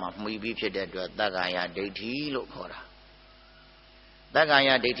ပေါ်မှာမှီပြီးဖြစ်တဲ့အတွက်တက္ကာယဒိဋ္ဌိလို့ခေါ်တာတက္ကာယ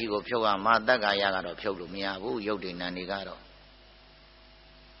ဒိဋ္ဌိကိုဖြုတ်ရမှာတက္ကာယကတော့ဖြုတ်လို့မရဘူးယုတ်တိဏ္ဍတွေကတော့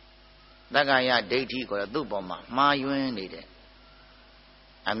Takaya deity ko tu poma ma yuen ni de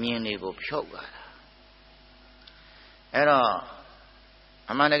amien ni ko phyaut la da ero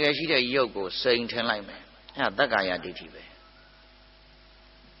aman takae shi de yuk ko sein thin lai me ea takaya deity be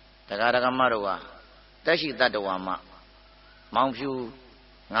Takaragama do wa tashi tattwa ma maung phyu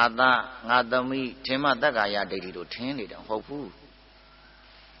nga tha nga thami thin ma takaya deity do thin ni da mhok phu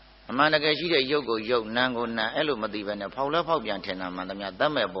aman takae shi de yuk ko yuk nan ko nan ai lo ma thi ba ne phau la phau pian thin na man tamya tat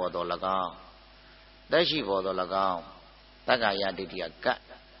me paw taw lakaung tashi paw taw lakaung takaya deity ka kat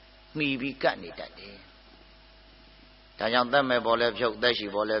mi bi kat ni tat de da jaung tat me paw le phyaut tashi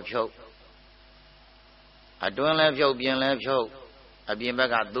paw le phyaut atwin le phyaut pian le phyaut aပြင်ဘက်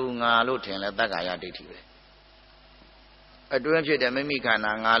ကသူငါလို့ထင်လဲတက္ကာယဒိဋ္ဌိပဲအတွင်းဖြစ်တဲ့မိမိခန္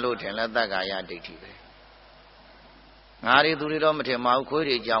ဓာငါလို့ထင်လဲတက္ကာယဒိဋ္ဌိပဲငါတွေသူတွေတော့မထင်ပါဘူးခွေး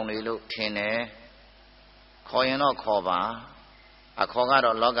တွေကြောင်တွေလို့ထင်တယ်ခေါ်ရင်တော့ခေါ်ပါအခေါ်က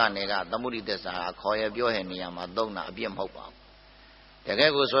တော့လောကနေကသမုဒိသစ္စာခေါ်ရပြောဟဲ့နေရာမှာသုံးတာအပြစ်မဟုတ်ပါဘူးတက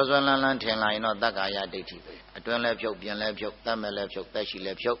ယ်ကိုဆွဲဆွဲလန်းလန်းထင်လာရင်တော့တက္ကာယဒိဋ္ဌိပဲအတွင်းလဲဖြုတ်ပြင်လဲဖြုတ်တတ်မဲ့လဲဖြုတ်တက်ရှိ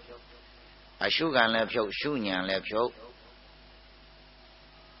လဲဖြုတ်အရှုခံလဲဖြုတ်ရှုညံလဲဖြုတ်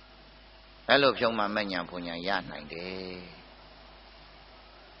အဲ့လိုဖြုံးမှမဲ့ညာဖွညာရနိုင်တယ်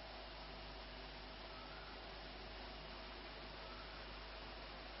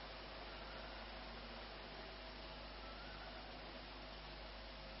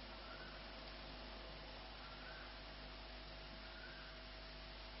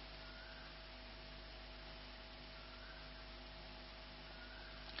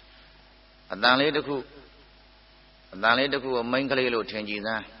အတန်လေးတစ်ခုကိုမိန်းကလေးလို့ထင်ကြည်စ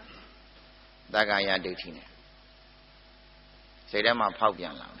မ်းတက္ကာယဒိဋ္ဌိနဲ့စိတ်ထဲမှာဖောက်ပြ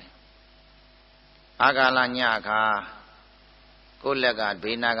န်လာတယ်အာဂါလညခါကိုယ်လက်က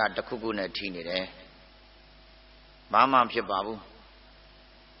ဘေးနာကတစ်ခုခုနဲ့ထိနေတယ်ဘာမှဖြစ်ပါဘူး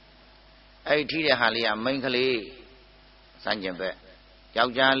အဲ့ထိတဲ့ဟာလေးကမိန်းကလေးစမ်းကျင်ဘက်ယော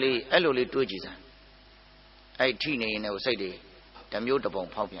က်ျားလေးအဲ့လိုလေးတွေးကြည့်စမ်းအဲ့ထိနေရင်လည်းစိတ်တွေတမျိုးတစ်ပုံ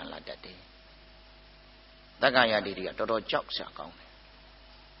ဖောက်ပြန်လာတတ်တယ်တက္ကာယဒိဋ္ဌိကတော်တော်ကြောက်စရာကောင်းတယ်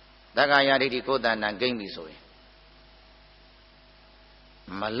တက္ကာယဒိဋ္ဌိကိုယ်တဏ္ဍကိမ့်ပြီဆိုရင်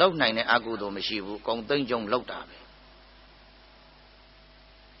မလုံနိုင်တဲ့အကုသိုလ်မရှိဘူးကုံသိမ့်ကြုံလောက်တာပဲ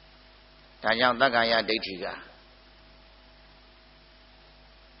ဒါကြောင့်တက္ကာယဒိဋ္ဌိက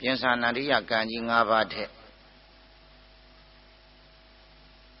ပြင်စာနန္ဒိယကံကြီး၅ပါးထက်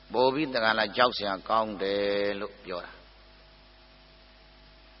ပိုပြီးတက္ကာလကြောက်စရာကောင်းတယ်လို့ပြောတာ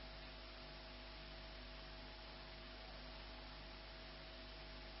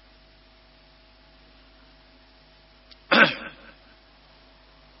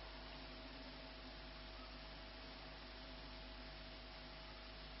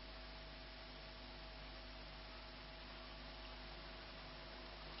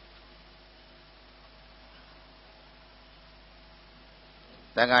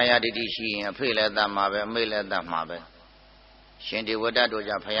တက္ကာယဒိဋ္ဌိရှိရင်အဖေလည်းတတ်မှာပဲအမေလည်းတတ်မှာပဲရှင်ဒီဝတ္တတို့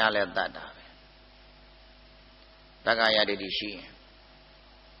ကြဖယားလည်းတတ်တာပဲတက္ကာယဒိဋ္ဌိရှိရင်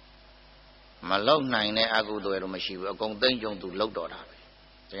မလုံနိုင်တဲ့အကုသိုလ်တွေမရှိဘူးအကုန်သိမ့်ကြုံသူလှုပ်တော်တာပဲဒါ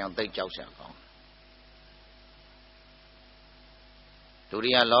ကြောင့်သိကြောက်စရာကောင်းဒု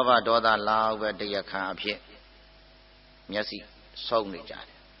တိယလောဘဒေါသလောက်ပဲတရားခံအဖြစ်မျက်စိစုံနေကြတယ်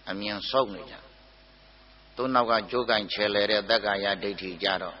အမြင်စုံနေကြတယ်သူနောက်ကကြိုးကန်ချဲလဲတဲ့တက္ကာယဒိဋ္ဌိကြ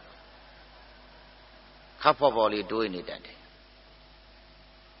တော့ခပ်ဖော့ဖော့လေးတွေးနေတတ်တယ်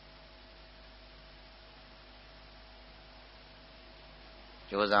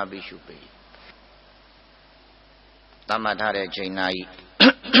ကြိုးစားပြီးရှုပေးတမတ်ထားတဲ့ချိန်နာဤ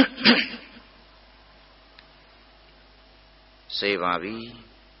စေပါပြီ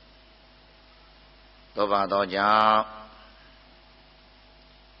သောပါတော့ကြောင့်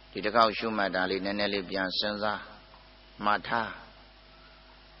ဒီတစ်ခေါက်ရှုမှတ်တာလေးနည်းနည်းလေးပြန်စဉ်းစားမှတ်ထား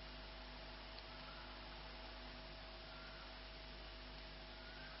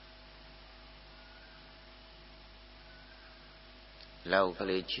လောက်က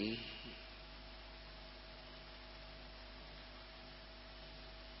လေးချီ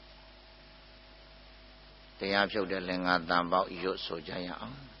တရားဖြုတ်တဲ့လင်္ကာတန်ပေါက်ရွတ်ဆိုကြရအော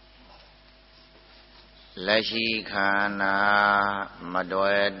င်လက်ရှိခန္ဓာမ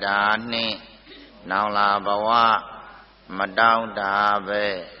တွေ့တာနှင့်နောင်လာဘဝမတောင်းတာပဲ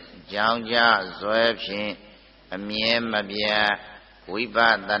ကြောင်းကြဇွဲဖြင့်အမြဲမပြတ်ဝိပ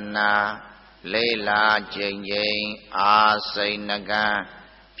ဿနာလေးလာချိန်ချိန်အာစိန်နကံ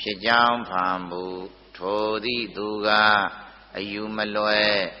ဖြစ်ကြောင်းဖန်မူထိုသည့်သူကအယူမလွ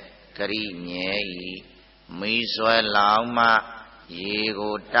ယ်ဂရိမြဲ၏မိဆွဲလောင်မှရေ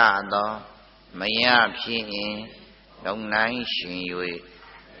ကိုတသောမရဖြစ်ရင်လုံနိုင်ရှင်၍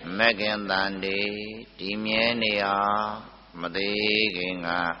 Megan Dandi, Dimiania,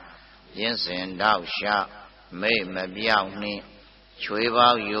 Madeginga, Jensen Dausha, May Mabiauni,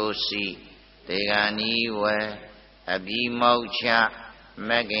 Chueva Yosi, Deganiwe, Abimocha,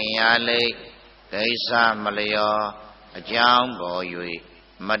 Megan Yale, Gaisa Malaya, a Jam Boy,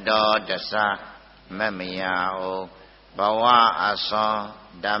 Mado Dasa, Mamiao, Bawa Ason,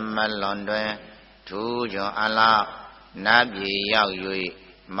 Damma London, Tujo Allah, Nabi Yao.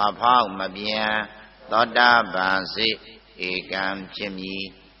 Mapao Mabia, Toda Bansi, Ekam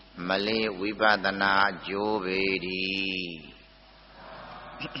Chimney, Malay Wibadana Jovedi.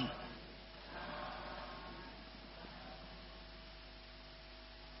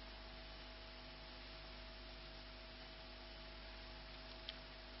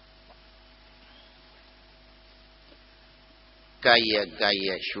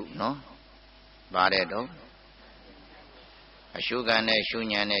 Gaya shoot, no? Baredo. Ashugane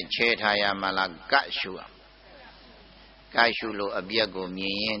Shunyane Chetaya Malaga Shua Kaishulo Abiago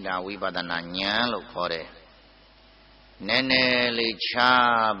Mien da Wibadana Nyan lo Kore Nene Le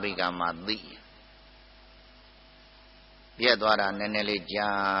Cha Bigamadi Piedwara Nene Le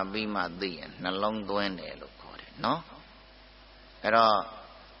Ja Bimadi Nalong Duende lo Kore, no? Pero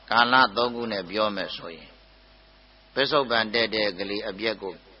Kala Dogune Biome Soy Peso Bandede Gali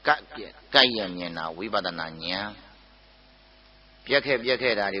Abiago Kayamina Wibadana Nyan Piake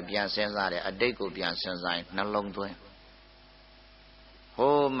dari pian sensare adeko pian sensai nalong tuan.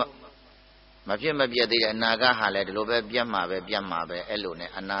 Ho mapia mapia di anaga hale di lobe pian mabe elo ne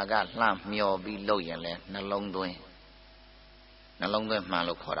anaga lam mio bi lo yen le nalong tuan man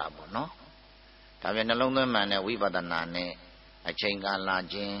lo khora bo no. Da pian nalong tuan man ne wibadana ne a chain ka la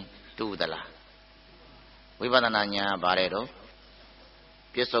chin tu da la. Wibadana nya ba le do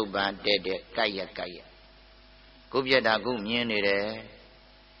pisau ban de kaya. Kubyada gu mien nire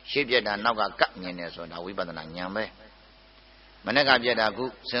Shibyada nauka kap mien so da Wibadana nyambe Manaka byada gu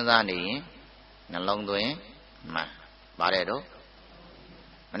senza ni Nalong tuin ma Bare do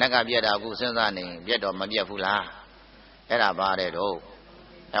Manaka byada gu senza ni Byado mabya fu la Era bare do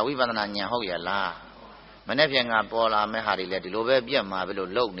Da Wibadana nyan hok ya la Manapya nga pola me hari le di lo be byat ma be lo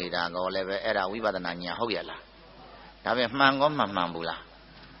lok nida ko le be era Wibadana nyan hok ya la Da be man ko man bu la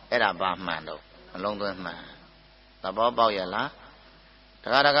Era ba man do Nalong tuin ma The Bobo Yala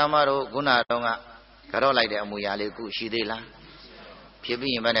Tagaramaro, Guna Donga, Carola de Amuyaleku, Shidela,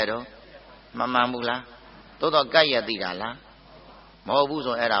 Pibi Manedo, Mamamula, Todo Gaya Digala,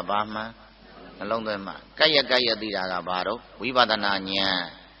 Mobuzo era Bama, along the man, Gaya Digabaro, Wibadana Nya,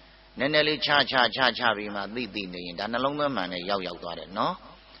 Neneli Cha Bima, Didi, and along the man, a Yao no?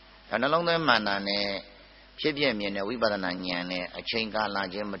 And along the man, a Pibiam and a Wibadana Nya, a chain gala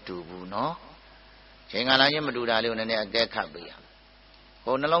gematubu, no? Chingala Madura Lune a Gakabia.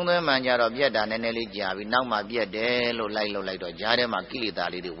 Oh, no longer manja of Yada and Nelly Javi, now my beer de lo lilo like Jarema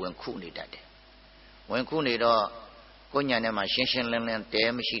Kilidali when Kuni that. When Kuni do Kunyanema Shinshin Len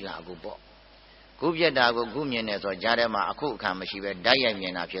Tem Shila Gubo. Gubia Dago Gumianes or Jarema Akukam, she were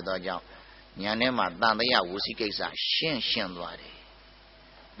Diamond after the job. Nyanema Dandaya Wusikesa Shin Wadi.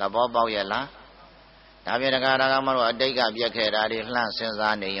 The Bobo Yala Davidagamaro, a Dega Biakari, Lansens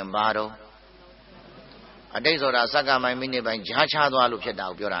and Baro. A days or a saga my mini by Jachado look at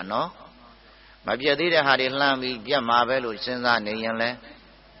Albiora, no? My dear had a lamb, Bia Marvel, Senza Nayanle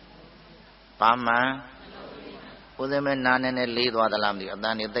Pama, who them and none and a lead or the lamb,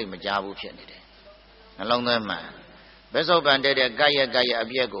 than if they Majabu Chenny. Along the man. Beso banded a Gaya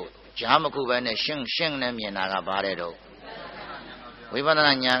Abiego, Jamaku and a Shing Namianaga Baredo. We were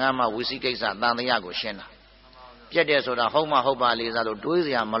an Yangama, Wusikesa, Dandiago Shena. Piede so the Homa Hoba Lizado,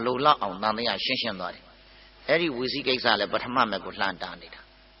 Duizia Malula on Dandia Shishan. Every Wizzy Gazale, but Mamma could land down it.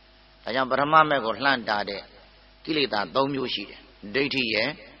 I am but a mamma could land down it. Kilita, don't you see? Deity,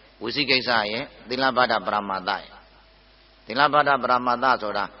 eh? Wizzy Gazaye, the Labada Brahmadai. The Labada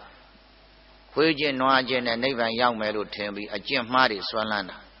Brahmadazora. Quajan, Noajan, and Neva young Melu Tembi, a Jim Mari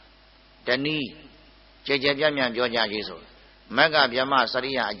Swalana. The knee, Jajamian Georgia Gizo. Mega Biama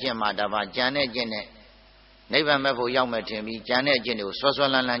Saria, Jemma Dava, Janet Jene. Neva Mevo young Metembi, Janet Genu,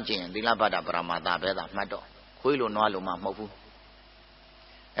 Swaswalan Jin, the Labada Brahmada Beda, Mado. Quilo no aluma mofu.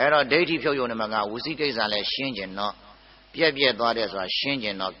 Era deity Pyoyonamaga, Wusi Gazale, Shinjan, no. Pia daughters are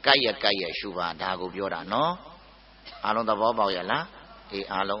Shinjan, no. Kaya Shuva, Dago Biora, no. Along the Bobo Yala,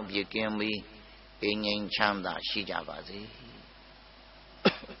 a along Biakimbi, Ing Chamda, Shijabazi.